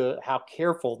contributes to how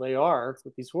careful they are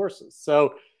with these horses.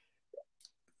 So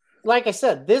like I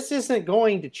said, this isn't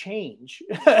going to change.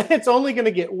 It's only going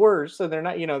to get worse. So they're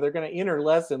not, they're going to enter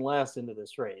less and less into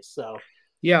this race. So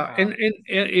yeah, and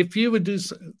if you would do,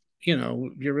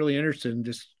 you're really interested in,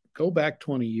 just go back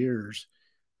 20 years,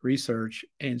 research,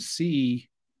 and see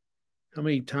how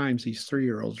many times these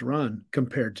 3-year-olds run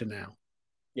compared to now.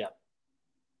 Yeah.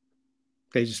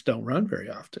 They just don't run very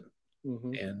often.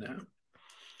 Mm-hmm. And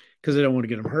because they don't want to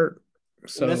get them hurt.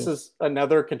 So and this is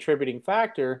another contributing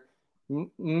factor.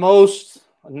 Most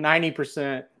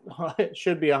 90%, it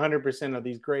should be 100% of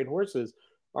these great horses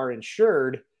are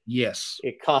insured. Yes.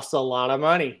 It costs a lot of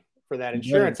money for that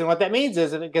insurance. And what that means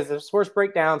is, because if this horse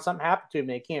breaks down, something happened to them,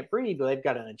 they can't breed, but they've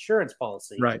got an insurance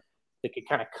policy. Right. That could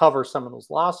kind of cover some of those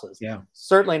losses. Yeah.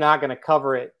 Certainly not going to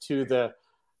cover it to the,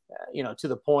 to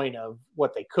the point of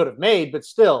what they could have made, but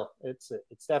still it's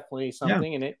definitely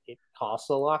something, and it costs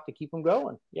a lot to keep them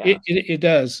going. Yeah. It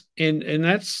does. And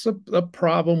that's a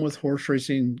problem with horse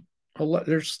racing. A lot,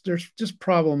 there's just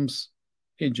problems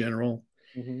in general.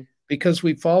 Mm-hmm. Because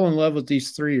we fall in love with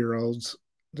these 3-year-olds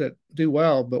that do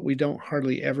well, but we don't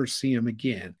hardly ever see them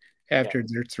again after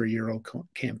their 3-year-old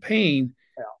campaign.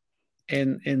 Yeah.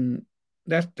 And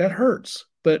that hurts.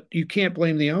 But you can't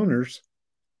blame the owners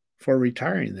for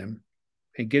retiring them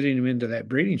and getting them into that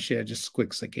breeding shed just as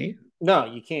quick as they can. No,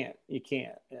 you can't. You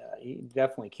can't. You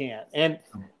definitely can't. And,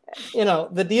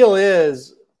 the deal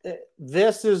is,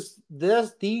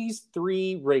 these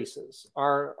 3 races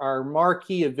are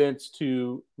marquee events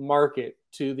to market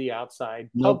to the outside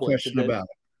public. No question about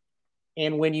it.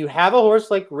 And when you have a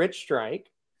horse like Rich Strike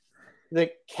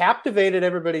that captivated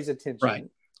everybody's attention, right,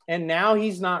 and now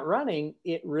he's not running,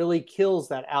 it really kills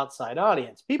that outside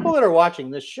audience. People that are watching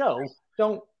this show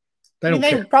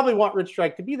they probably want Rich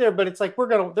Strike to be there, but it's like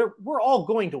we're all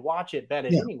going to watch it bet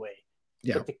it anyway.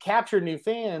 Yeah. But to capture new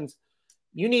fans,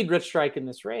 you need Rich Strike in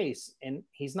this race, and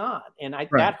he's not, and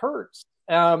that hurts.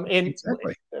 And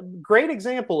exactly. A great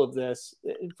example of this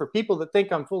for people that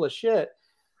think I'm full of shit.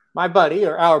 My buddy,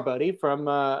 or our buddy from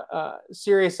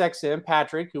Sirius XM,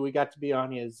 Patrick, who we got to be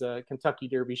on his Kentucky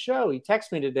Derby show, he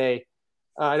texted me today.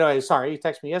 He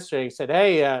texted me yesterday. He said,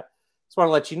 "Hey, just want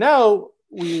to let you know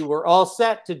we were all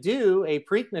set to do a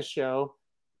Preakness show,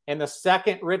 and the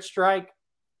second Rich Strike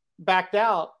backed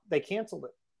out, they canceled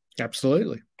it."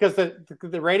 Absolutely. Because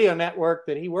the radio network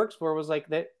that he works for was like,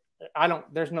 that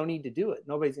there's no need to do it.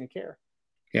 Nobody's going to care.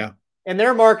 Yeah. And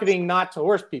they're marketing not to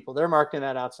horse people. They're marketing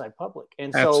that outside public.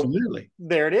 And so absolutely,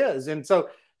 there it is. And so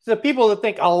people that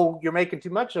think, oh, you're making too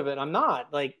much of it. I'm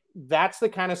not. Like, that's the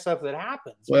kind of stuff that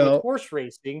happens with horse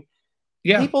racing.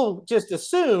 Yeah. People just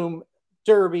assume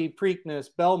Derby, Preakness,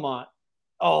 Belmont,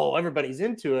 everybody's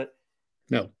into it.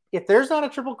 No. If there's not a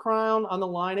Triple Crown on the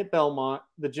line at Belmont,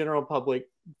 the general public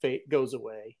fate goes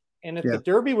away. And if the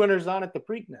Derby winner's on at the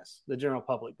Preakness, the general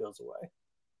public goes away.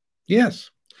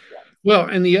 Yes. Yeah. Well,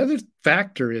 and the other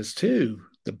factor is, too,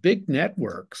 the big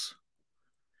networks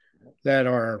that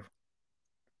are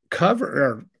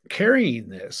carrying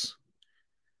this.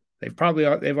 they've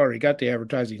already got the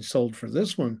advertising sold for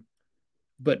this one,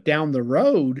 but down the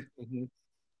road,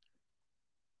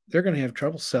 they're going to have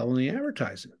trouble selling the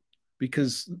advertising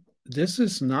because this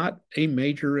is not a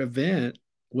major event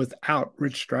without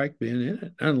Rich Strike being in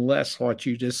it, unless what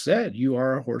you just said, you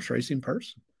are a horse racing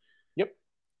person. Yep.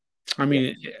 I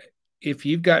mean, if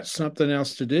you've got something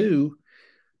else to do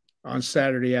on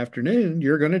Saturday afternoon,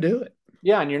 you're going to do it.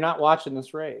 Yeah, and you're not watching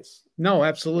this race. No,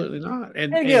 absolutely not.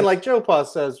 And again, like Joe Paw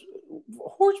says,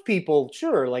 horse people,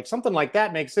 sure, like something like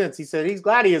that makes sense. He said he's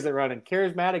glad he isn't running.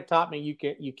 Charismatic taught me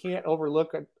you can't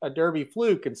overlook a Derby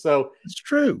fluke, and so it's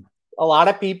true. A lot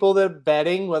of people that are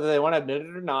betting, whether they want to admit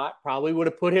it or not, probably would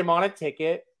have put him on a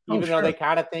ticket, even though they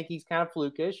kind of think he's kind of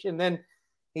flukish. And then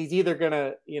he's either going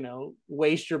to,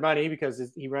 waste your money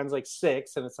because he runs like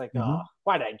 6 and it's like, oh,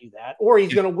 why did I do that? Or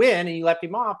he's going to win and you left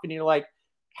him off and you're like,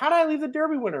 how did I leave the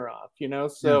Derby winner off?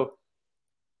 So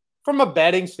from a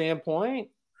betting standpoint,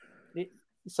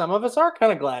 some of us are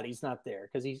kind of glad he's not there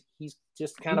because he's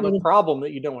just kind of a problem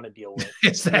that you don't want to deal with.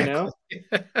 Exactly.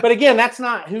 But again, that's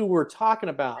not who we're talking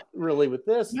about really with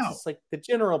this. No. It's just like the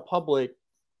general public,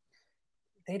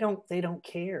 they don't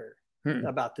care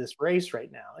about this race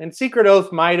right now. And Secret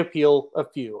Oath might appeal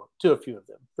to a few of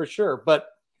them for sure, but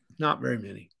not very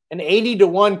many. An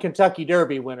 80-1 Kentucky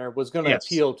Derby winner was going to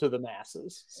appeal to the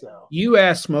masses. So you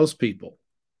ask most people,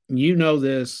 you know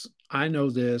this, I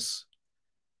know this,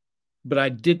 but I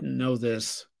didn't know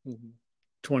this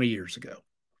 20 years ago.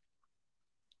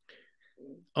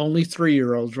 Only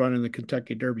 3-year-olds running the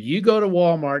Kentucky Derby. You go to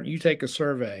Walmart and you take a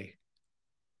survey,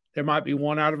 there might be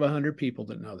 1 out of 100 people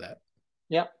that know that.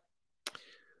 Yep.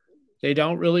 They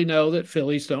don't really know that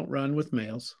fillies don't run with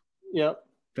males. Yep.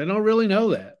 They don't really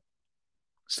know that.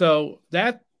 So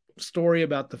that story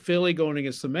about the filly going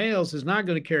against the males is not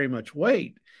going to carry much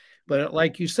weight. But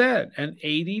like you said, an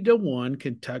 80-1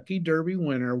 Kentucky Derby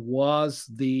winner was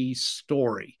the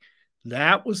story.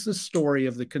 That was the story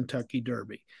of the Kentucky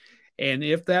Derby. And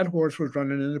if that horse was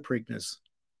running in the Preakness,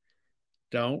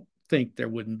 don't think there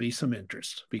wouldn't be some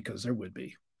interest, because there would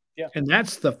be. Yeah. And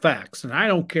that's the facts. And I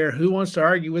don't care who wants to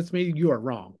argue with me. You are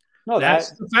wrong. No,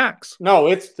 that's the facts. No,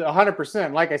 it's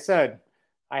 100%. Like I said,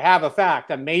 I have a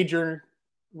fact. A major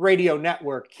radio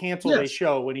network canceled a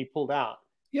show when he pulled out.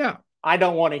 Yeah. I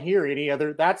don't want to hear any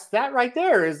other. That right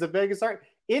there is the biggest argument.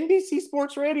 NBC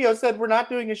Sports Radio said we're not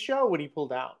doing a show when he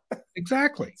pulled out.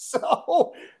 Exactly.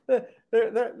 So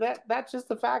that's just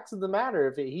the facts of the matter.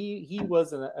 If he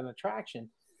was an attraction.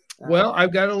 Well,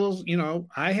 I've got a little,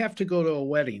 I have to go to a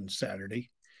wedding Saturday.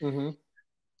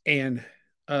 And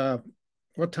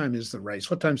what time is the race?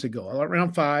 What time's it go?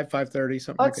 Around 5:30,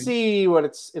 something. Let's see what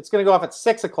it's going to go off at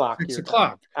 6 o'clock. 6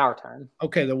 o'clock. Our time.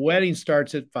 Okay. The wedding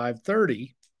starts at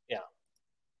 5:30. Yeah.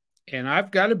 And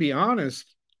I've got to be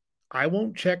honest, I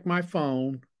won't check my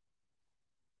phone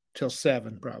till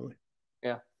 7 probably.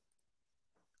 Yeah.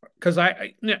 Because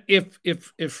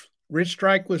if Rich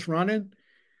Strike was running,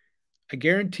 I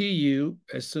guarantee you,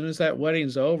 as soon as that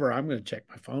wedding's over, I'm going to check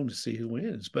my phone to see who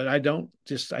wins. But I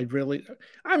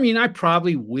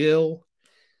probably will,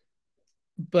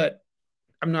 but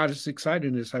I'm not as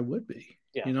excited as I would be.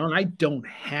 Yeah. And I don't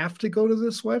have to go to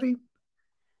this wedding.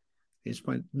 It's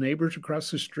my neighbors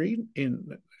across the street,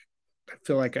 and I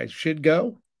feel like I should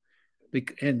go.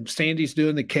 And Sandy's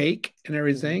doing the cake and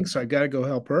everything, so I got to go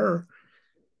help her.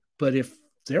 But if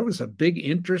there was a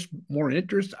more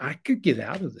interest, I could get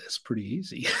out of this pretty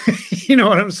easy. You know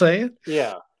what I'm saying?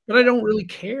 Yeah. But I don't really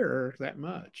care that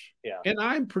much. Yeah. And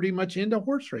I'm pretty much into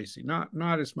horse racing.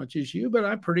 Not as much as you, but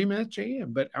I pretty much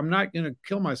am. But I'm not going to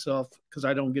kill myself because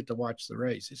I don't get to watch the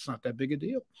race. It's not that big a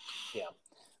deal. Yeah.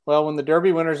 Well, when the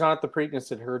Derby winner's not the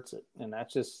Preakness, it hurts it. And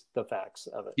that's just the facts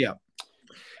of it. Yeah.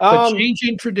 But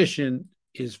changing tradition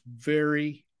is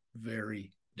very,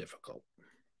 very difficult.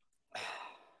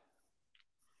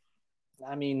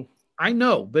 I mean, I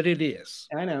know, but it is.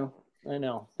 I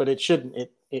know, but it shouldn't.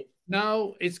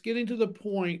 No, it's getting to the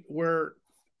point where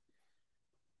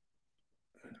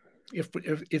if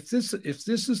this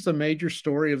is the major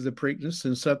story of the Preakness,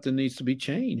 then something needs to be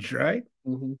changed, right?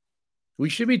 Mm-hmm. We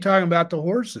should be talking about the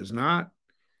horses, not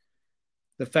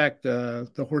the fact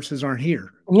the horses aren't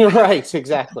here. You're right,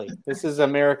 exactly. This is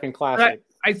American Classic.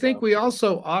 I think we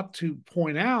also ought to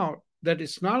point out that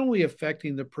it's not only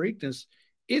affecting the Preakness,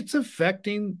 it's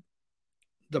affecting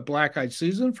the Black-Eyed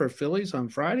Susan for fillies on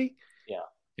Friday. Yeah.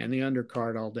 And the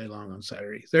undercard all day long on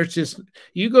Saturday. There's just,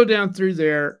 you go down through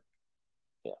there.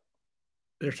 Yeah.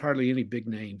 There's hardly any big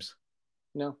names.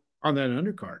 No. On that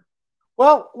undercard.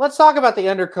 Well, let's talk about the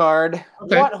undercard.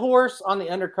 Okay. What horse on the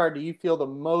undercard do you feel the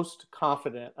most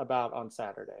confident about on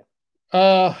Saturday?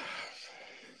 Probably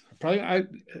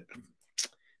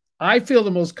I feel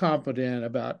the most confident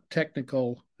about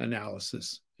technical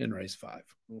analysis in race 5.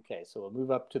 Okay, so we'll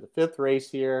move up to the 5th race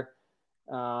here.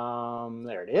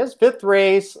 There it is. 5th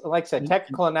race. Like I said,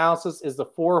 technical analysis is the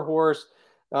 4-horse.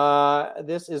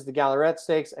 This is the Gallarette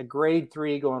Stakes, a grade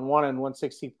 3 going 1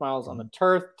 1/16 miles on the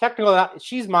turf. Technical,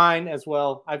 she's mine as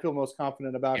well. I feel most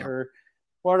confident about her.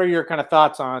 What are your kind of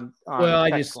thoughts on well,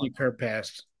 I just think her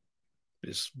past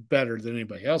is better than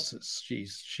anybody else's.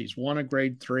 She's won a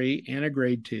grade 3 and a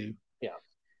grade 2. Yeah.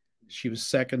 She was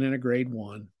second in a grade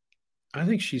 1. I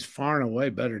think she's far and away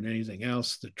better than anything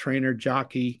else. The trainer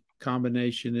jockey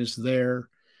combination is there.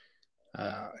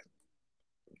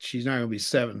 She's not going to be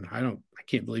 7. I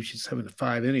can't believe she's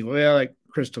 7-5 anyway. Well, like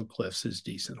Crystal Cliffs is a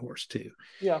decent horse too.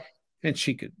 Yeah. And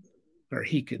he could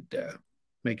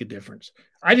make a difference.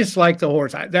 I just like the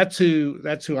horse. That's who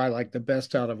I like the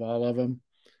best out of all of them.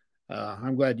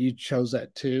 I'm glad you chose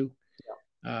that too.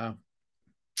 Yeah.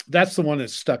 That's the one that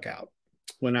stuck out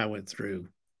when I went through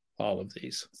all of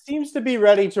these. Seems to be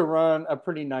ready to run a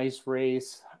pretty nice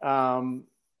race.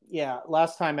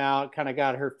 Last time out, kind of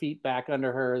got her feet back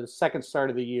under her. The second start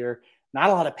of the year, not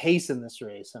a lot of pace in this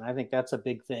race, and I think that's a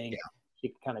big thing. Yeah. She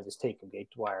can kind of just take them gate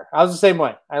to wire. I was the same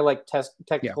way. I like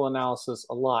technical analysis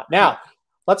a lot. Now,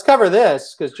 let's cover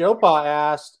this because Joe Pa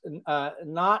asked,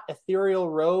 not Ethereal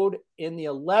Road in the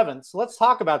 11th. So let's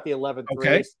talk about the 11th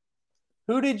race.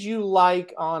 Who did you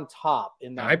like on top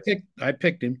in that? I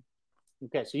picked him.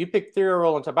 Okay, so you picked Ethereal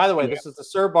Road on top. By the way, this is the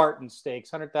Sir Barton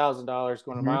Stakes, $100,000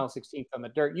 going a mile 16th on the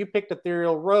dirt. You picked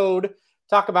Ethereal Road.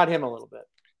 Talk about him a little bit.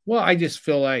 Well, I just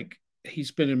feel like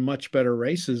he's been in much better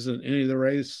races than any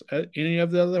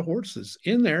of the other horses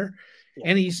in there,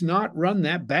 and he's not run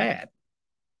that bad.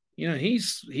 You know,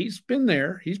 he's been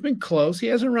there. He's been close. He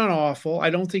hasn't run awful.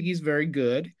 I don't think he's very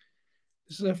good.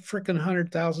 This is a freaking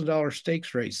 $100,000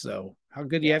 stakes race, though. How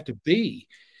good do you have to be?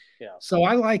 Yeah. So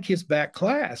I like his back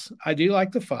class. I do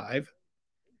like the 5.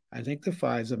 I think the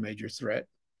 5 is a major threat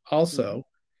also.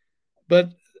 Mm-hmm. But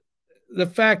the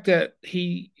fact that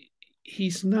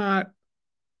he's not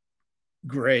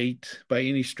great by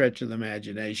any stretch of the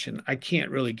imagination, I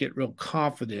can't really get real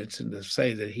confidence in to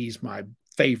say that he's my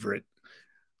favorite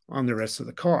on the rest of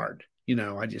the card. You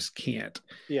know, I just can't.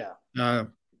 Yeah.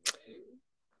 I'm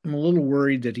a little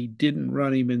worried that he didn't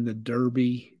run him in the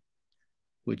Derby,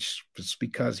 which was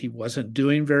because he wasn't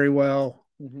doing very well.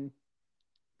 Mm-hmm.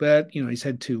 But, you know, he's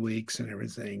had 2 weeks and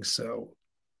everything. So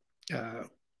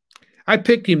I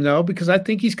picked him, though, because I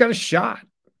think he's got a shot.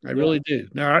 I really do.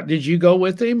 Now, did you go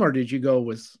with him or did you go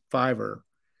with 5 or?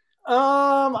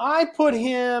 I put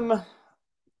him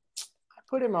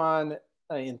on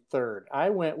in 3rd. I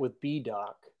went with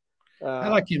B-Doc. I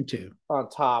like him too. On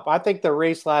top. I think the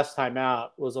race last time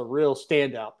out was a real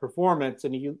standout performance.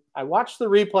 And I watched the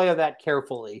replay of that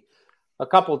carefully a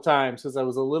couple of times because I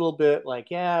was a little bit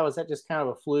like, was that just kind of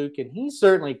a fluke? And he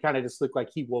certainly kind of just looked like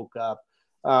he woke up,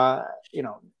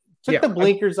 took the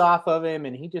blinkers off of him,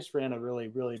 and he just ran a really,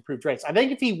 really improved race. I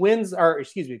think if he runs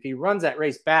that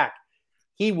race back,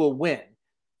 he will win.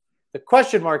 The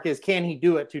question mark is, can he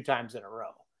do it 2 times in a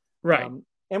row? Right.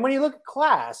 And when you look at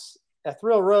class,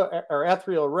 Ethereal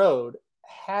Road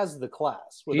has the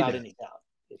class without any doubt.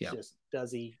 It's just,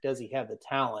 does he have the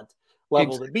talent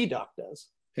level that B-Doc does?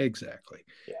 Exactly.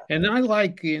 Yeah. And I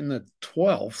like in the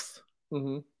 12th,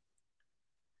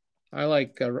 I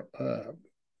like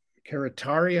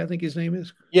Karatari, I think his name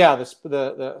is. Yeah,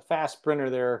 the fast sprinter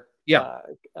there. Yeah.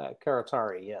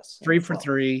 Karatari, yes. 3 for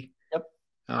 3. Yep.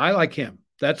 I like him.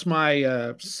 That's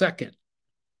my second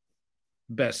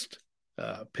best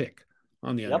pick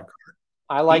on the undercard.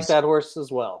 I like that horse as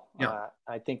well. Yeah.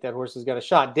 I think that horse has got a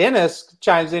shot. Dennis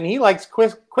chimes in. He likes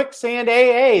Quicksand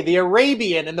AA, the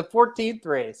Arabian, in the 14th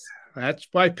race. That's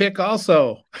my pick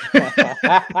also.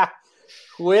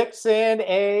 Quicksand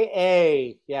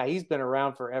AA. Yeah, he's been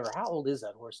around forever. How old is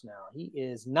that horse now? He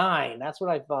is 9. That's what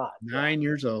I thought. 9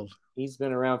 years old. He's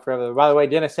been around forever. By the way,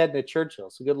 Dennis heading to Churchill.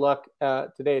 So good luck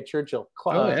today at Churchill.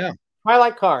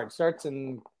 Twilight Card starts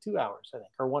in 2 hours, I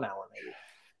think, or 1 hour maybe.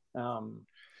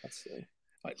 Let's see.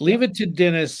 Leave it to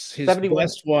Dennis. His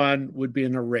best one would be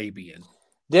an Arabian.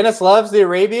 Dennis loves the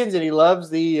Arabians and he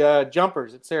loves the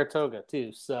jumpers at Saratoga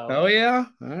too. So. Oh yeah,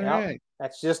 all right.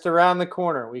 That's just around the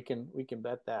corner. We can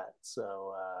bet that.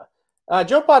 So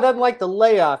Joe Pa doesn't like the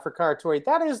layoff for Karatori.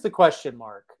 That is the question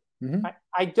mark. Mm-hmm.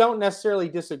 I don't necessarily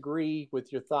disagree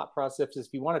with your thought process.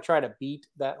 If you want to try to beat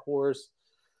that horse,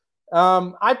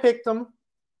 I picked him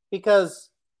because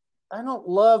I don't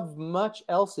love much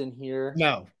else in here.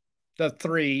 No, the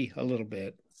 3 a little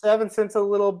bit. 7 Cents a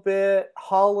little bit.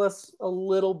 Hollis a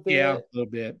little bit. Yeah, a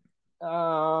little bit.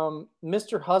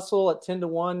 Mr. Hustle at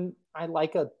 10-1, I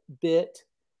like a bit.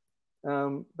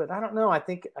 But I don't know. I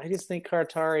just think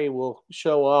Cartari will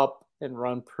show up and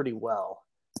run pretty well.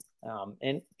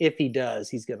 And if he does,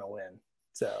 he's going to win.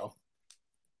 So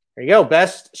there you go.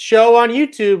 Best show on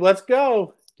YouTube. Let's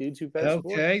go. Dudes Who Bet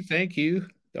Sports. Okay, thank you.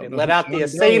 They let out the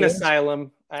Insane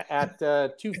Asylum at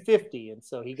 2:50, and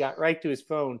so he got right to his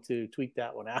phone to tweet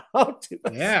that one out to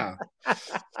us. Yeah.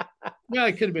 Well,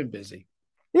 he could have been busy.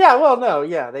 Yeah, well, no,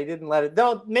 yeah, they didn't let it.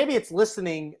 Though maybe it's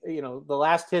listening. The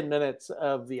last 10 minutes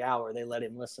of the hour, they let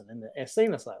him listen in the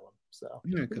Insane Asylum. So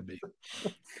Yeah, it could be.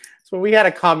 So we had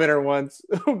a commenter once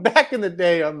back in the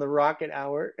day on the Rocket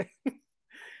Hour.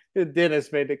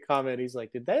 Dennis made a comment. He's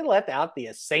like, "Did they let out the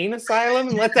Insane Asylum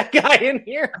and let that guy in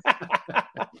here?"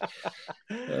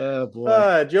 Oh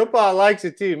boy, Joe Paul likes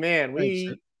it too, man.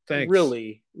 We Thanks.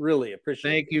 really, really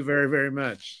appreciate it. Thank you very, very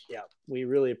much. Yeah, we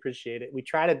really appreciate it. We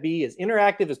try to be as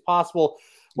interactive as possible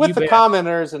with You the bet.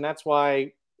 commenters, and that's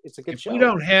why it's a good If show. we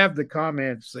don't have the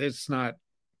comments, it's not.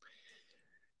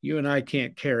 You and I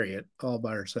can't carry it all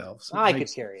by ourselves. I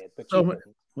could carry it, but so you much.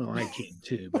 couldn't. Well, I can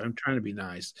too, but I'm trying to be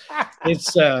nice.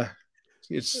 It's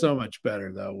so much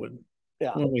better though when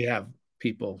we have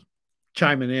people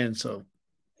chiming in. So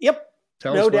Yep,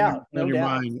 tell no us doubt, on no your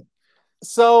doubt. mind.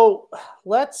 So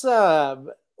let's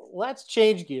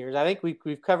change gears. I think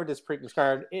we've covered this Preakness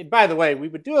card. And by the way, we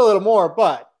would do a little more,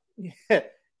 but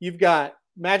you've got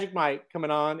Magic Mike coming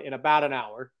on in about an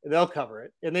hour. They'll cover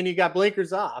it, and then you got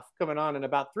Blinkers Off coming on in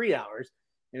about 3 hours,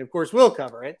 and of course we'll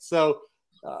cover it. So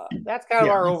that's kind of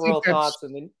our overall thoughts,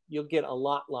 and then you'll get a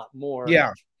lot more.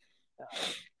 Yeah.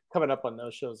 Coming up on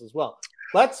those shows as well.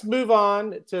 Let's move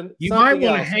on to You might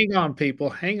want to hang on, people.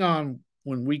 Hang on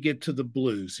when we get to the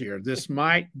Blues here. This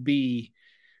might be,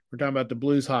 we're talking about the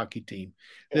Blues hockey team.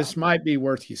 This might be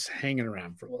worth you hanging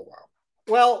around for a little while.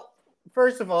 Well,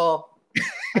 first of all,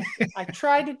 I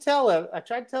tried to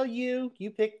tell you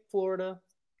picked Florida.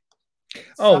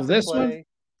 Oh, this one?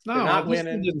 No, this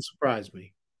one didn't surprise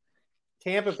me.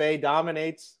 Tampa Bay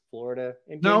dominates Florida.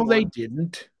 No, they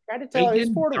didn't. Tried to tell they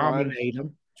didn't dominate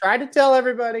them. Tried to tell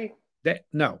everybody.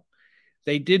 No,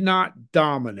 they did not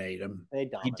dominate them. They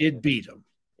dominated. He did beat them.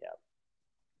 Yeah.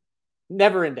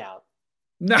 Never in doubt.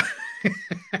 No.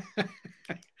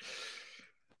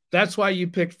 That's why you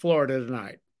picked Florida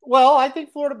tonight. Well, I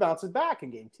think Florida bounces back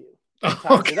in game 2.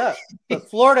 Ties it up. But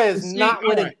Florida is not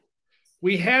winning. Right.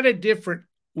 We had the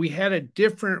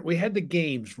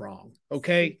games wrong.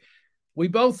 Okay. We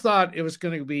both thought it was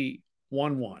going to be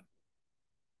 1-1,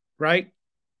 right?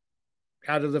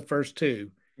 Out of the first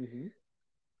two. Mm-hmm.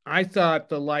 I thought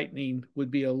the Lightning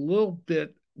would be a little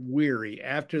bit weary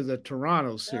after the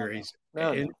Toronto series.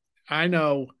 No. I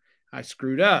know I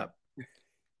screwed up.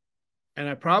 And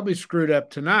I probably screwed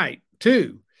up tonight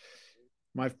too.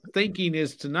 My thinking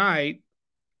is tonight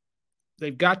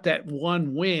they've got that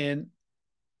one win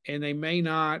and they may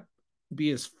not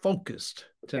be as focused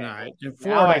tonight. Okay.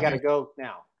 Now I got to go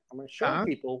now. I'm going to show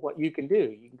people what you can do.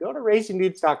 You can go to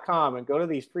racingdudes.com and go to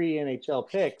these free NHL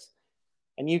picks,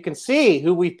 and you can see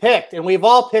who we picked. And we've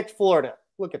all picked Florida.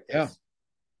 Look at this. Yeah,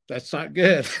 that's not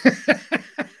good.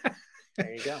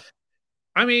 There you go.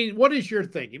 I mean, what is your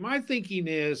thinking? My thinking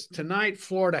is tonight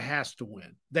Florida has to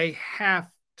win. They have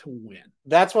to win.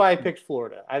 That's why I picked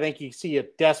Florida. I think you see a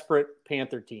desperate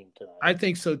Panther team tonight. I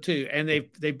think so too. And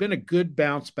they've been a good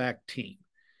bounce back team.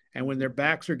 And when their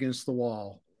backs are against the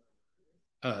wall,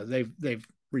 they've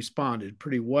responded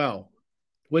pretty well.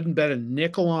 Wouldn't bet a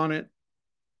nickel on it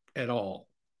at all.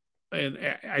 And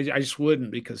I just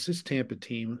wouldn't, because this Tampa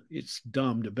team, it's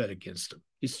dumb to bet against them.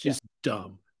 It's just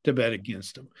dumb to bet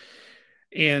against them.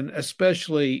 And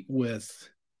especially with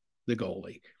the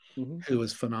goalie, who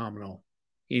was phenomenal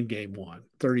in game 1,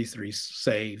 33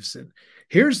 saves. And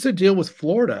here's the deal with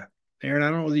Florida. Aaron, I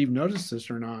don't know whether you've noticed this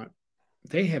or not.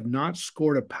 They have not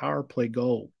scored a power play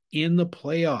goal in the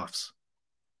playoffs.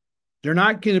 They're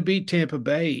not going to beat Tampa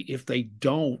Bay if they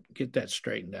don't get that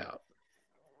straightened out.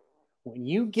 When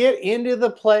you get into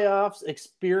the playoffs,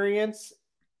 experience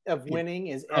of winning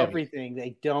is everything.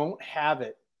 They don't have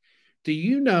it. Do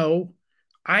you know,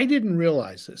 I didn't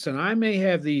realize this, and I may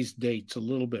have these dates a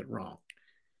little bit wrong.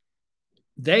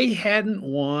 They hadn't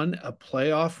won a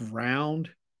playoff round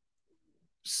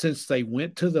since they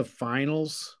went to the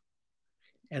finals.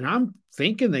 And I'm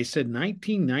thinking they said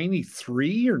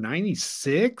 1993 or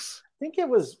 96. I think it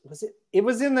was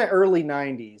in the early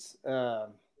 90s.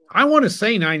 I want to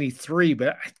say 93,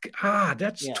 but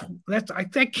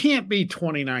that can't be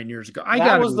 29 years ago.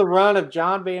 That was the run of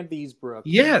John Van Beesbrook.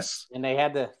 Yes. And they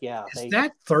had to, Is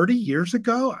that 30 years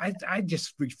ago? I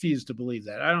just refuse to believe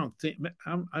that. I don't think,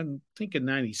 I'm thinking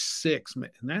 96, and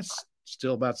that's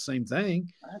still about the same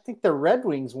thing. I think the Red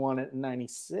Wings won it in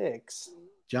 96.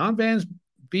 John Van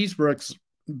Beesbrook's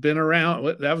been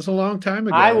around. That was a long time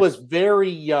ago. I was very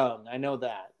young. I know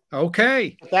that.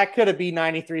 Okay. But that could have been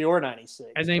 93 or 96.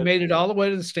 And they made it all the way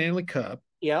to the Stanley Cup.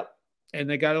 Yep. And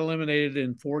they got eliminated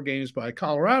in 4 games by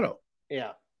Colorado.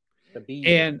 Yeah.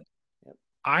 And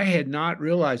I had not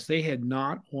realized they had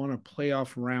not won a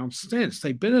playoff round since.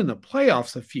 They've been in the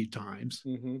playoffs a few times.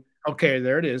 Mm-hmm. Okay,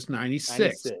 there it is, 96.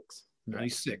 96.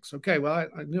 96. Okay, well,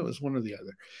 I knew it was one or the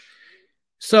other.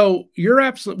 So you're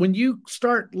absolutely, when you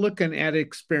start looking at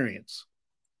experience,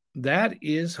 that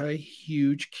is a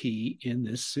huge key in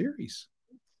this series.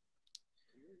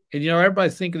 And,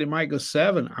 everybody's thinking it might go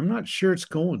 7. I'm not sure it's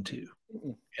going to.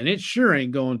 And it sure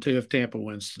ain't going to if Tampa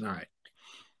wins tonight.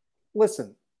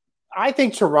 Listen, I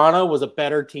think Toronto was a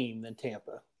better team than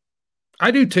Tampa. I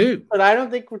do too. But I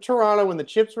don't think Toronto, when the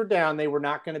chips were down, they were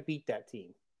not going to beat that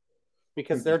team.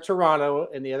 Because they're Toronto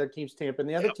and the other team's Tampa. And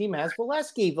the other team has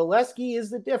Valesky. Valesky is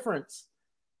the difference.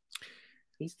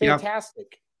 He's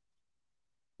fantastic.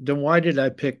 Then why did I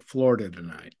pick Florida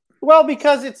tonight? Well,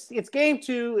 because it's game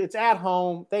 2. It's at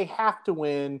home. They have to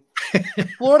win.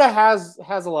 Florida has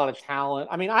a lot of talent.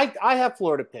 I mean, I have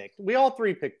Florida picked. We all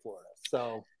 3 picked Florida.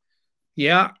 So,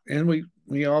 yeah, and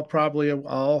we all probably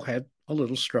all had a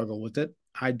little struggle with it.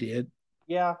 I did.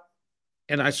 Yeah.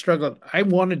 And I struggled. I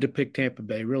wanted to pick Tampa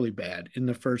Bay really bad in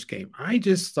the first game. I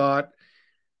just thought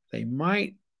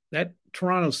that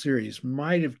Toronto series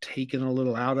might have taken a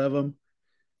little out of them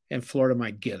and Florida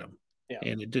might get them. Yeah.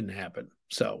 And it didn't happen.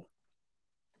 So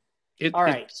all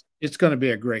right. It's going to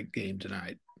be a great game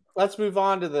tonight. Let's move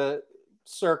on to the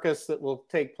circus that will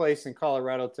take place in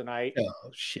Colorado tonight. Oh,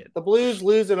 shit. The Blues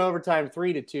lose in overtime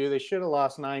 3-2. They should have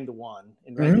lost 9-1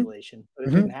 in regulation, but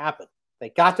it didn't happen. They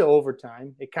got to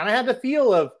overtime. It kind of had the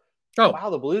feel of,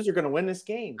 wow, the Blues are going to win this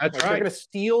game. That's right. They're going to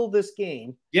steal this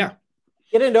game. Yeah.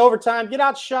 Get into overtime, get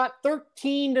outshot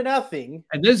 13-0.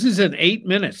 And this is in 8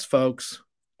 minutes, folks.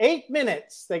 8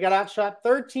 minutes. They got outshot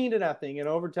 13-0 in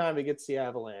overtime against the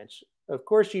Avalanche. Of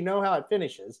course, you know how it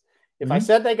finishes. If I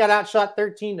said they got outshot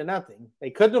 13-0,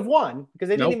 they couldn't have won because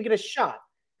they didn't even get a shot.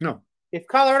 No. If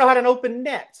Colorado had an open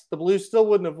net, the Blues still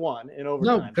wouldn't have won in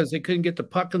overtime. No, because they couldn't get the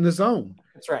puck in the zone.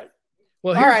 That's right.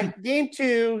 Well, all right, game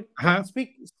 2.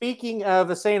 Speaking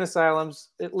of insane asylums,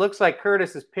 it looks like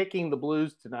Curtis is picking the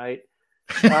Blues tonight.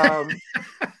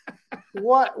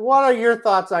 What are your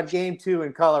thoughts on game 2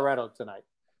 in Colorado tonight?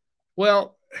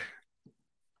 Well,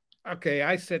 okay,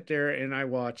 I sat there and I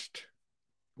watched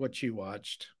what you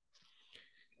watched.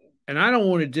 And I don't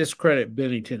want to discredit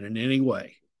Binnington in any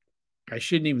way. I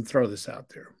shouldn't even throw this out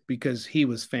there because he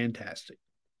was fantastic.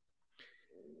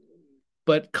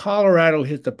 But Colorado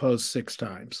hit the post 6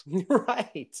 times.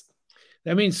 Right.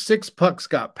 That means 6 pucks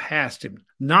got past him.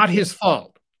 Not his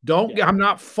fault. I'm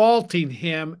not faulting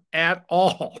him at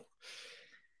all.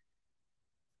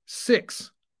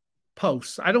 6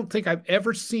 posts. I don't think I've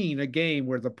ever seen a game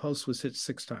where the post was hit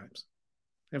 6 times.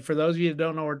 And for those of you that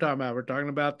don't know what we're talking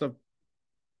about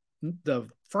the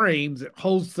frame that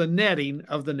holds the netting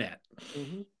of the net.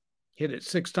 Mm-hmm. Hit it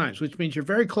 6 times, which means you're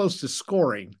very close to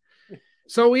scoring.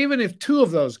 So even if 2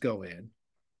 of those go in,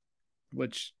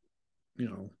 which,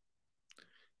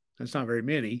 that's not very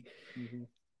many,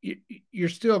 you're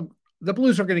still – the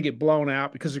Blues are going to get blown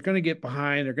out because they're going to get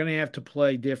behind. They're going to have to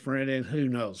play different, and who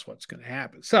knows what's going to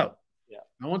happen. So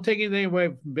I won't take anything away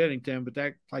from Binnington, but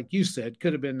that, like you said,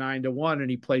 could have been 9-1, and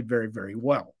he played very, very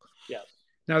well. Yes.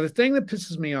 Now, the thing that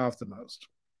pisses me off the most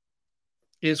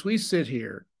is we sit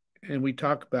here and we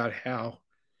talk about how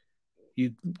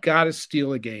you got to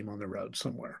steal a game on the road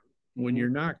somewhere when you're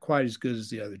not quite as good as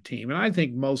the other team. And I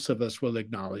think most of us will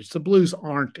acknowledge the Blues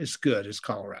aren't as good as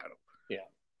Colorado. Yeah.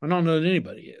 I don't know that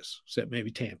anybody is, except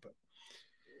maybe Tampa.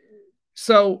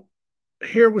 So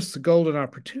here was the golden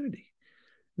opportunity.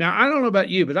 Now, I don't know about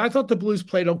you, but I thought the Blues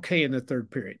played okay in the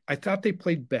third period. I thought they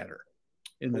played better.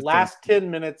 In the last 10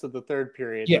 minutes of the third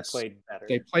period, they played better.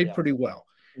 They played pretty well.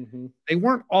 They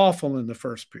weren't awful in the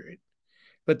first period,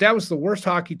 but that was the worst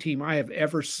hockey team I have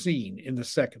ever seen in the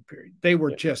second period. They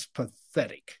were just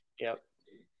pathetic. Yep.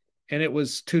 And it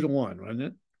was 2-1, wasn't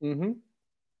it? Mm-hmm.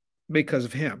 Because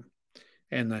of him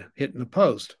and the hitting the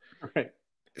post. Right.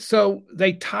 So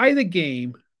they tie the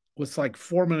game with like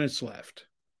 4 minutes left.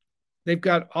 They've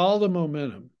got all the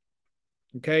momentum.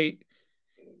 Okay.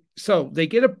 So they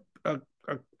get a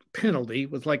penalty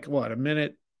with like a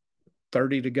minute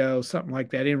 30 to go, something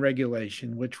like that in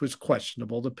regulation, which was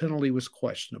questionable. The penalty was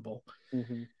questionable.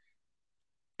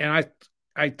 And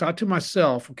I thought to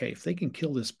myself, okay, if they can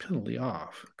kill this penalty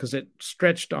off, because it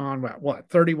stretched on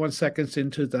 31 seconds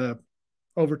into the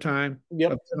overtime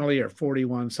penalty, or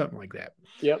 41, something like that.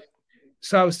 Yep.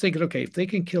 So I was thinking, okay, if they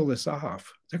can kill this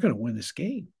off, they're going to win this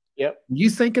game. Yep. You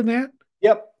thinking that?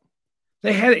 Yep.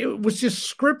 It was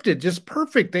just scripted, just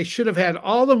perfect. They should have had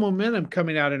all the momentum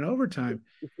coming out in overtime.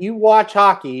 If you watch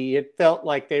hockey, it felt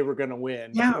like they were going to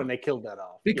win when they killed that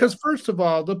off. Because first of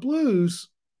all, the Blues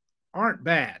aren't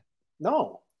bad.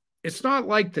 No. It's not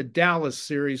like the Dallas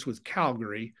series with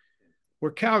Calgary,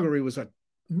 where Calgary was a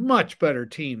much better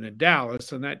team than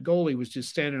Dallas, and that goalie was just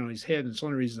standing on his head, and it's the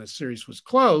only reason that series was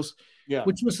close,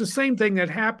 which was the same thing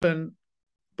that happened,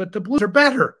 but the Blues are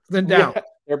better than Dallas. Yeah,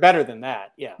 they're better than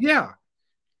that, Yeah.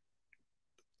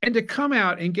 And to come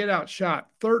out and get outshot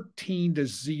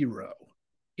 13-0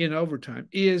 in overtime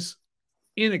is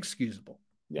inexcusable.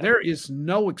 Yeah. There is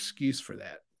no excuse for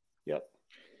that. Yep.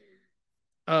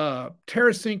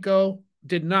 Tarasenko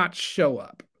did not show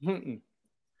up.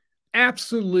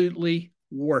 Absolutely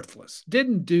worthless.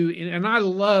 Didn't do, and I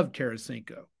love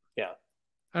Tarasenko. Yeah.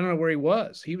 I don't know where he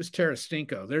was. He was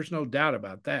Tarasenko. There's no doubt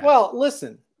about that. Well,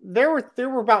 listen, there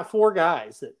were about 4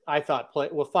 guys that I thought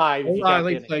played. Well, 5.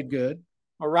 O'Reilly played good.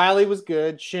 O'Reilly was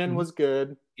good. Shin was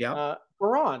good. Yeah.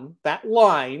 Perron, that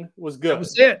line was good.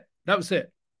 That was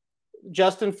it.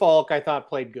 Justin Falk, I thought,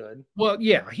 played good. Well,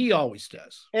 yeah, he always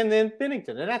does. And then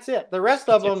Binnington, and that's it. The rest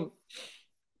of them,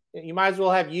 you might as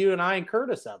well have you and I and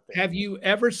Curtis out there. Have you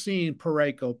ever seen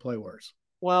Parayko play worse?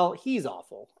 Well, he's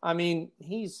awful. I mean,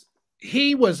 he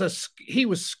was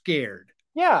scared.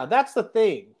 Yeah, that's the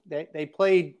thing. They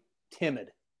played timid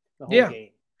the whole game.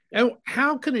 And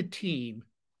how can a team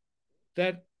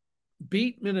that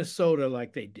beat Minnesota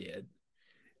like they did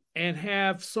and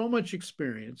have so much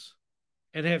experience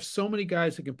and have so many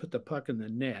guys that can put the puck in the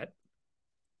net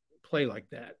play like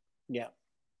that? Yeah.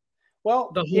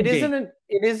 Well, it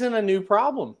isn't a new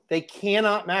problem. They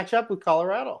cannot match up with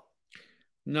Colorado.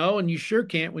 No, and you sure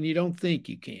can't when you don't think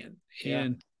you can.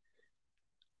 And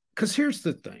because here's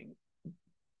the thing.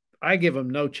 I give them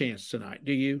no chance tonight.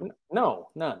 Do you? No,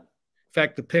 none. In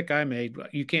fact, the pick I made,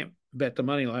 you can't bet the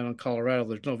money line on Colorado.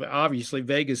 There's no, obviously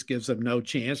Vegas gives them no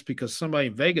chance because somebody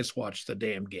in Vegas watched the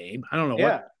damn game. I don't know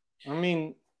what. I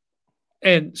mean,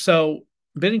 and so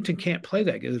Binnington can't play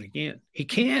that good again. He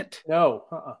can't.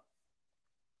 No.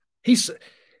 He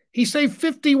saved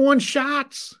 51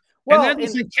 shots. Well, and that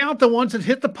doesn't count the ones that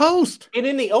hit the post. And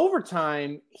in the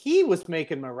overtime, he was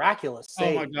making miraculous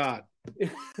saves. Oh, my God.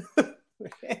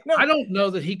 I don't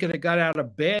know that he could have got out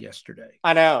of bed yesterday.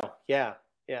 I know. Yeah.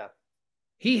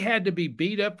 He had to be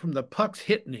beat up from the pucks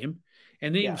hitting him,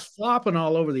 and then he was flopping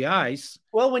all over the ice.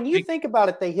 Well, when you think about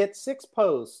it, they hit 6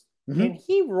 posts, and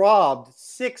he robbed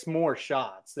 6 more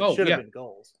shots that should have been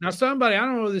goals. Now, somebody, I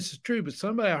don't know if this is true, but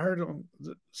somebody I heard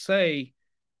say,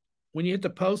 when you hit the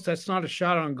post, that's not a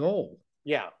shot on goal.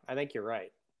 Yeah, I think you're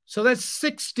right. So that's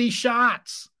 60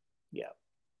 shots. Yeah.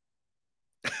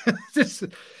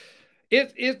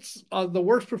 It's the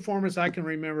worst performance I can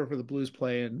remember for the Blues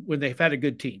playing when they've had a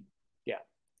good team. Yeah.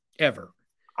 Ever.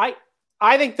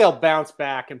 I think they'll bounce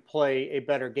back and play a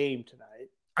better game tonight.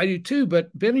 I do too,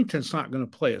 but Binnington's not going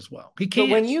to play as well. He can't.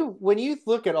 But when you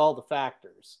look at all the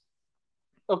factors,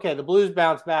 okay, the Blues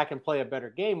bounce back and play a better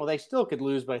game. Well, they still could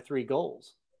lose by 3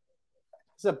 goals.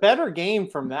 It's a better game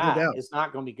from that is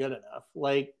not going to be good enough.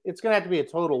 Like, it's going to have to be a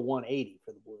total 180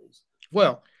 for the Blues.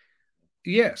 Well,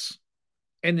 yes.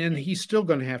 And then he's still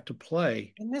going to have to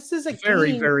play. And this is a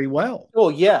very, very well. Oh,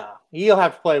 yeah. He'll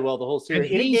have to play well the whole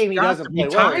series. Any game he doesn't play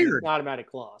well, it's an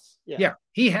automatic loss. Yeah.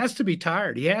 He has to be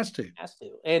tired. He has to.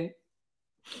 And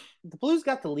the Blues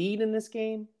got the lead in this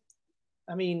game.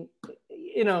 I mean,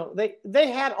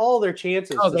 they had all their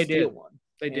chances to steal one.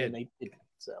 They did. They didn't.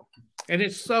 So. And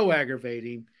it's so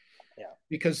aggravating. Yeah.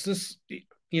 Because this,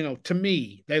 to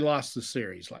me, they lost the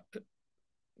series like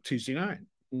Tuesday night.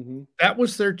 Mm-hmm. That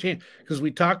was their chance. Because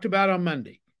we talked about on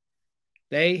Monday.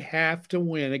 They have to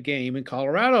win a game in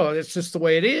Colorado. It's just the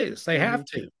way it is. They have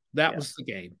to. That was the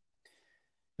game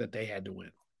that they had to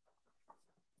win.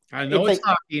 I know it's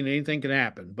hockey and anything can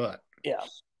happen, but. Yeah.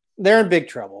 They're in big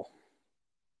trouble.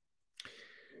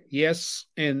 Yes.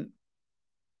 And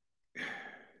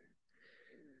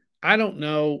I don't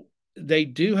know. They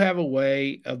do have a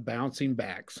way of bouncing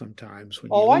back sometimes.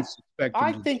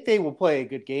 I think they will play a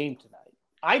good game tonight.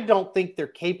 I don't think they're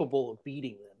capable of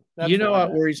beating them. That's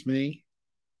what worries me?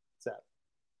 What's that?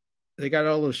 They got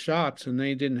all those shots and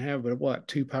they didn't have,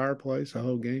 2 power plays the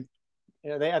whole game?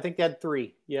 Yeah, I think they had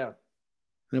 3. Yeah.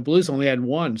 And the Blues only had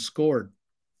 1 scored.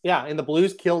 Yeah, and the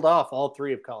Blues killed off all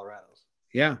 3 of Colorado's.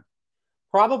 Yeah.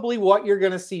 Probably what you're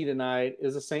going to see tonight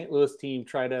is a St. Louis team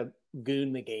try to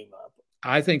goon the game up.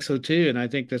 I think so too, and I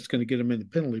think that's going to get them in the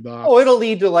penalty box. Oh, it'll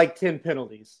lead to like 10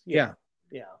 penalties. Yeah.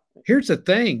 Yeah. Here's the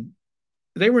thing.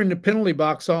 they were in the penalty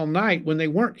box all night when they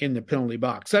weren't in the penalty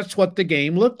box. That's what the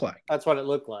game looked like. That's what it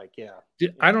looked like. Yeah.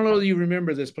 I don't know if you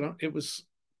remember this, but it was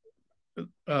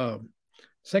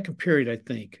second period, I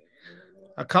think.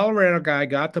 A Colorado guy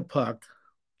got the puck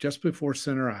just before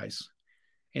center ice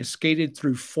and skated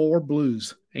through 4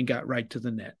 Blues and got right to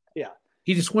the net. Yeah.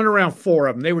 He just went around 4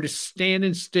 of them. They were just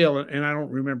standing still, and I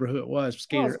don't remember who it was.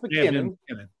 Skater. Oh, McKinnon.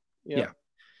 Yeah.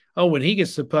 Oh, when he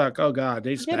gets the puck, oh, God,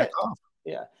 they just back off.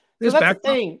 Yeah. So that's the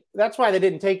thing. That's why they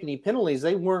didn't take any penalties.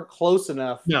 They weren't close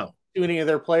enough to any of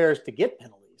their players to get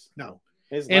penalties. No.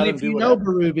 And if you know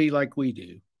Berube like we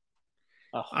do,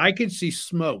 I could see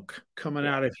smoke coming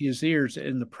out of his ears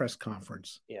in the press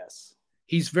conference. Yes.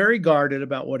 He's very guarded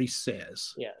about what he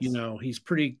says. Yes. He's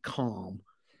pretty calm,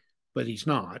 but he's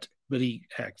not. But he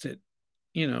acts it,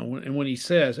 and when he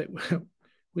says it,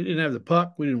 we didn't have the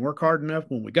puck, we didn't work hard enough.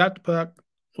 When we got the puck,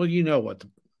 well,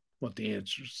 what the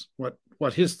answers,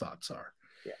 what his thoughts are.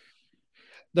 Yeah.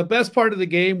 The best part of the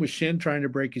game was Schenn trying to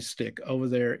break his stick over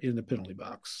there in the penalty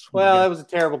box. Well, that was a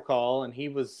terrible call, and he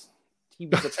was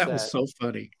upset. That was so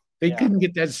funny. They couldn't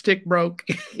get that stick broke.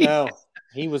 No,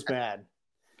 he was mad.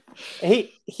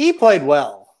 He played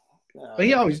well. But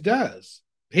he always does.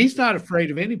 He's not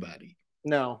afraid of anybody.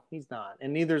 No, he's not,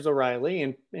 and neither's O'Reilly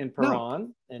and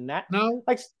Perron. And that,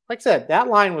 like I said, that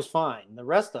line was fine. The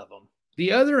rest of them.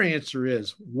 The other answer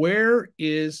is, where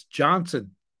is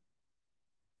Johnson?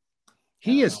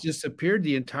 He has disappeared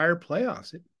the entire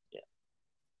playoffs. Yeah.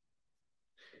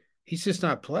 He's just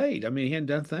not played. I mean, he hadn't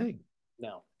done a thing.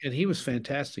 No. And he was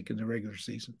fantastic in the regular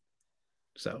season.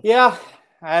 So yeah,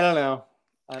 I don't know.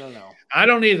 I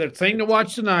don't either. The thing to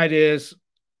watch tonight is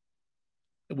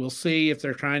we'll see if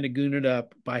they're trying to goon it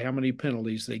up by how many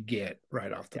penalties they get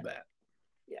right off the bat.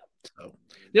 Yeah. So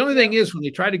the only thing is when they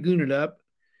try to goon it up,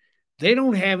 they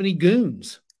don't have any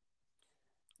goons.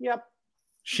 Yep.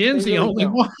 Schenn's the only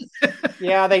one.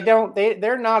 Yeah, they don't.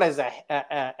 They're not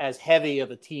as heavy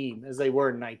of a team as they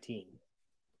were in 19.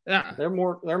 They're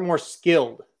more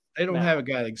skilled. They don't have a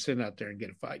guy that can sit out there and get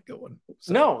a fight going.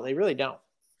 So. No, they really don't.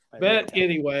 But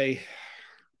anyway,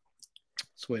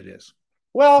 that's the way it is.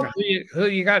 Well, who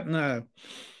you got in the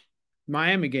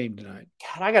Miami game tonight?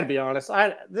 God, I got to be honest.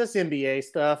 This NBA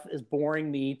stuff is boring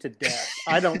me to death.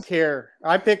 I don't care.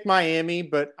 I picked Miami,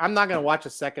 but I'm not going to watch a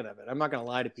second of it. I'm not going to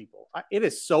lie to people. It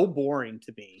is so boring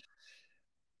to me.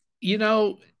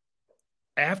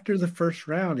 After the first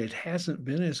round, it hasn't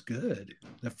been as good.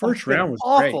 The first round was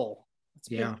awful. Great. It's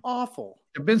been awful.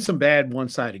 There have been some bad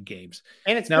one-sided games.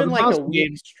 And it's been like a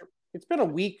week. It's been a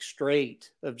week straight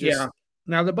of just. Yeah.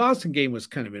 Now, the Boston game was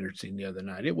kind of interesting the other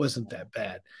night. It wasn't that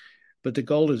bad. But the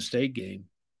Golden State game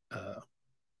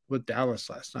with Dallas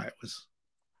last night was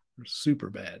super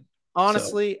bad.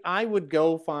 Honestly, I would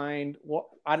go find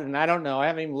I don't know. I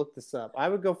haven't even looked this up. I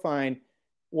would go find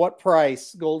what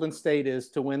price Golden State is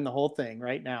to win the whole thing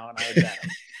right now, and I would bet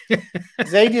them.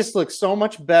 They just look so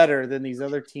much better than these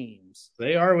other teams.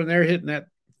 They are when they're hitting that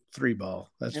 3 ball.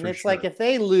 That's and it's like if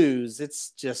they lose,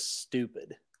 it's just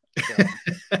stupid. So,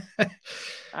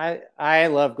 I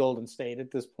love Golden State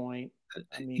at this point.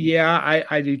 I mean, yeah,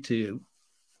 I do too.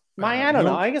 I don't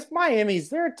know. I guess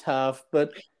they're tough,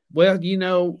 but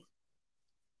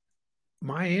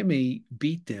Miami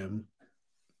beat them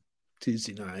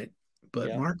Tuesday night,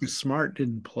 but Marcus Smart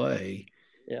didn't play.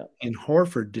 Yeah. And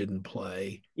Horford didn't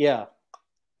play. Yeah.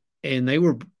 And they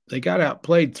got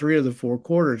outplayed 3 of the 4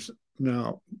 quarters.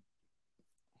 Now,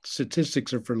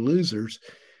 statistics are for losers.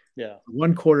 Yeah.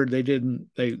 One quarter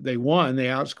they won. They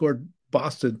outscored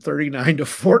Boston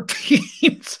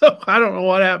 39-14. So I don't know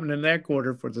what happened in that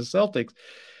quarter for the Celtics.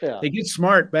 Yeah. They get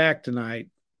Smart back tonight,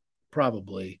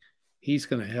 probably. He's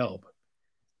going to help.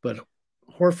 But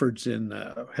Horford's in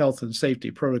health and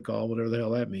safety protocol, whatever the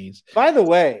hell that means. By the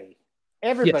way,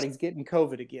 everybody's getting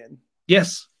COVID again.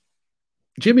 Yes.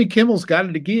 Jimmy Kimmel's got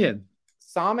it again.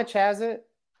 Samich has it.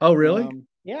 Oh, really?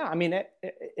 Yeah. I mean,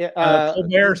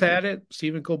 Colbert's had it.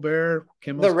 Stephen Colbert.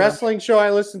 Kimmel's the wrestling show I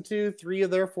listened to, 3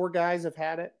 of their 4 guys have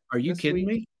had it. Are you kidding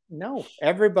me? No.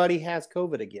 Everybody has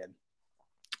COVID again.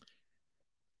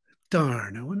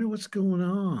 Darn. I wonder what's going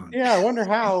on. Yeah. I wonder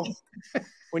how.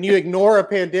 When you ignore a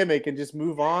pandemic and just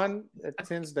move on, it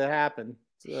tends to happen.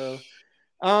 So,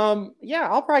 I'll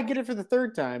probably get it for the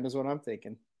 3rd time is what I'm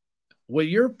thinking. Well,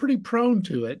 you're pretty prone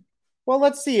to it. Well,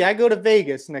 let's see. I go to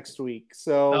Vegas next week.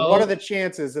 So what are the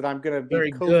chances that I'm going to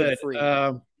be COVID-free?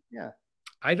 Yeah.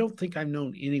 I don't think I've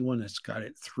known anyone that's got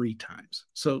it 3 times.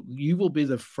 So you will be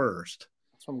the first.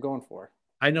 That's what I'm going for.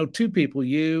 I know 2 people,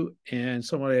 you and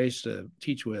someone I used to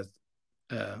teach with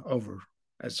over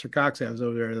at Sir Cox. I was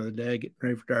over there the other day getting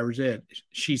ready for driver's ed.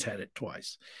 She's had it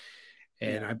twice.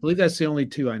 And I believe that's the only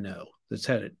 2 I know that's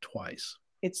had it twice.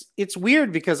 It's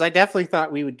weird because I definitely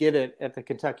thought we would get it at the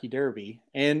Kentucky Derby.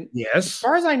 And Yes. as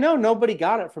far as I know, nobody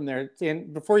got it from there.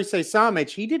 And before you say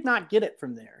Samich, he did not get it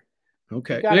from there.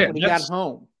 Okay. He got it when he got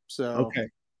home. So okay.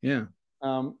 Yeah.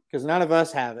 Because none of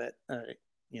us have it,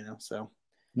 so.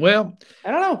 Well, I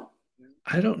don't know.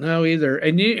 I don't know either.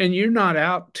 And you're not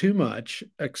out too much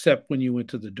except when you went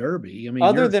to the Derby. I mean,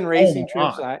 other than racing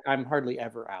trips, I'm hardly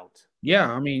ever out.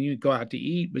 Yeah, I mean, you go out to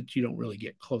eat, but you don't really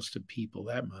get close to people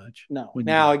that much. No.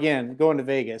 Now, again, going to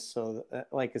Vegas. So,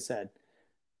 like I said,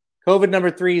 COVID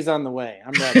number 3 is on the way.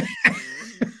 I'm ready.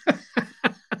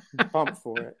 I'm pumped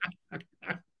for it.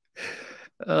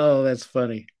 Oh, that's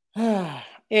funny.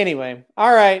 Anyway,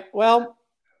 all right. Well,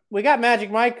 we got Magic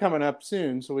Mike coming up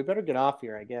soon, so we better get off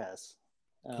here, I guess.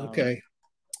 Okay.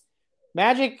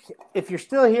 Magic, if you're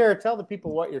still here, tell the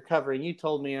people what you're covering. You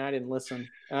told me and I didn't listen.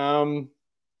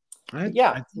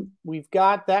 We've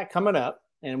got that coming up,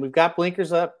 and we've got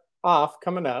Blinkers Off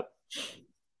coming up.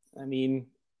 I mean,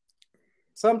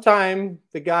 sometime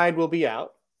the guide will be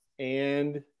out,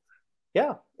 and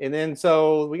then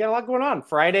so we got a lot going on.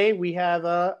 Friday we have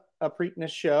a Preakness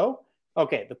show.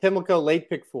 Okay, the Pimlico late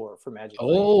pick 4 for Magic.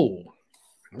 Oh,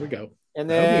 there we go. And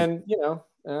then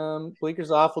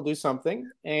Blinkers Off will do something.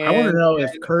 And I want to know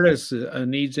if Curtis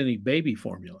needs any baby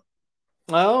formula.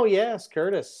 Oh yes,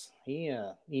 Curtis. He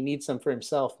needs some for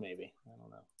himself, maybe. I don't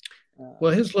know.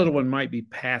 Well, his little one might be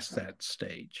past that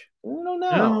stage. I don't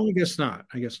know. No, I guess not.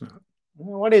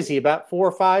 What is he, about 4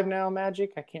 or 5 now,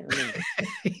 Magic? I can't remember.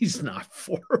 He's not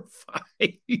 4 or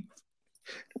 5.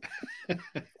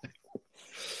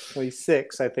 Well, he's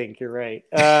 6, I think. You're right.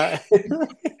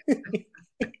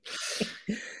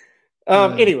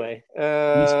 Anyway.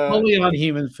 He's fully on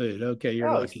human food. Okay, you're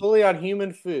lucky. He's fully on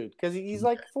human food because he's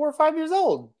like 4 or 5 years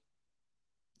old.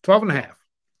 12 and a half.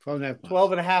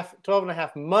 12 and a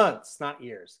half months, not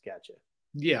years. Gotcha.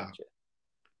 Yeah. Gotcha.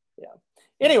 Yeah.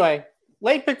 Anyway,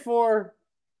 late pick 4.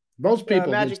 Most people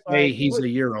would say he's a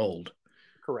year old.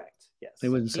 Correct. Yes. They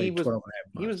wouldn't say 12 and a half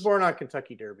months. He was born on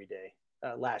Kentucky Derby Day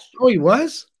last year. Oh, he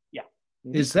was? Yeah.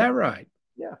 Is that right?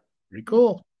 Yeah. Pretty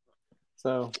cool.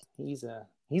 So he's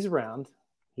around.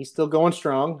 He's still going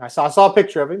strong. I saw a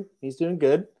picture of him. He's doing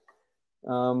good.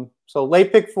 So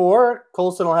late pick 4,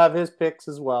 Colson will have his picks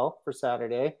as well for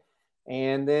Saturday.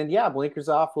 And then, Blinkers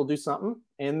Off, we'll do something.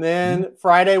 And then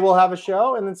Friday we'll have a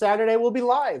show. And then Saturday we'll be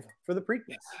live for the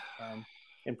Preakness.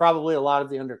 And probably a lot of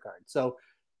the undercard. So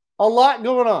a lot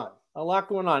going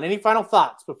on. Any final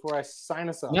thoughts before I sign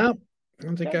us off? No, I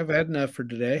don't think I've had enough for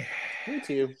today. Me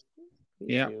too.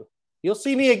 Yeah. You'll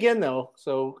see me again, though.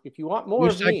 So if you want more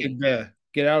of me. I could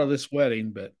get out of this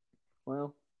wedding, but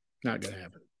not going to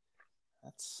happen.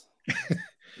 That's,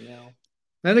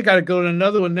 Then I got to go to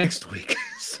another one next week.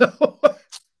 So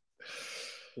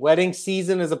wedding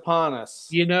season is upon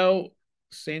us.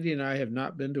 Sandy and I have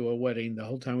not been to a wedding the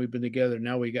whole time we've been together.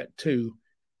 Now we got 2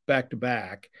 back to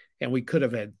back, and we could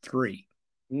have had 3.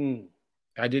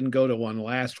 I didn't go to one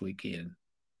last weekend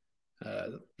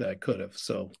that I could have.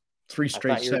 So 3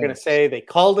 straight. I thought you were going to say they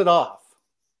called it off.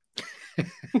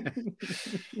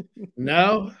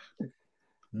 No,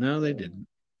 they didn't.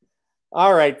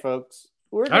 All right, folks.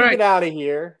 We're going to get out of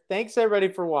here. Thanks, everybody,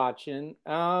 for watching.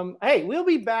 Hey, we'll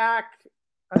be back.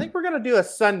 I think we're going to do a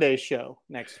Sunday show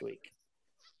next week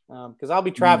because I'll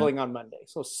be traveling on Monday.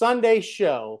 So Sunday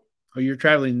show. Oh, you're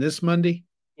traveling this Monday?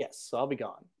 Yes, so I'll be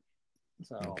gone.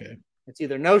 So okay. It's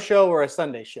either no show or a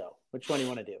Sunday show. Which one do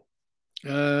you want to do?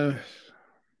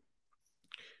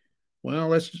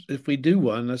 Well, if we do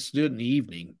one, let's do it in the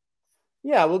evening.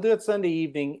 Yeah, we'll do it Sunday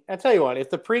evening. I tell you what, if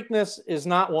the Preakness is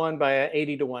not won by an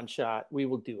 80-1 shot, we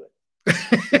will do it.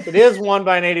 If it is won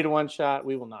by an 80-1 shot,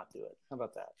 we will not do it. How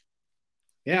about that?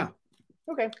 Yeah.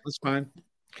 Okay. That's fine.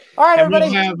 All right, and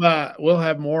everybody. We'll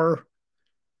have more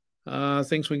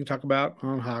things we can talk about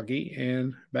on hockey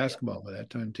and basketball by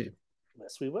that time too.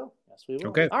 Yes, we will.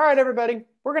 Okay. All right, everybody.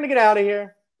 We're going to get out of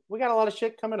here. We got a lot of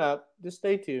shit coming up. Just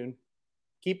stay tuned.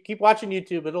 Keep watching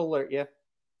YouTube. It'll alert you. And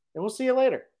we'll see you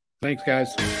later. Thanks,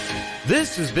 guys.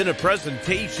 This has been a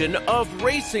presentation of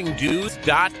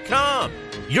RacingDudes.com,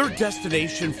 your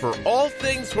destination for all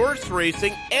things horse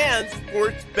racing and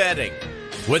sports betting.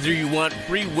 Whether you want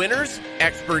free winners,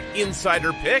 expert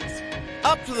insider picks,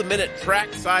 up-to-the-minute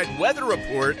trackside weather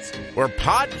reports, or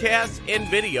podcasts and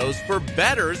videos for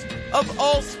bettors of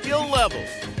all skill levels,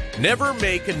 never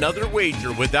make another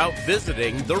wager without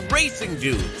visiting the Racing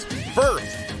Dudes.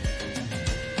 First,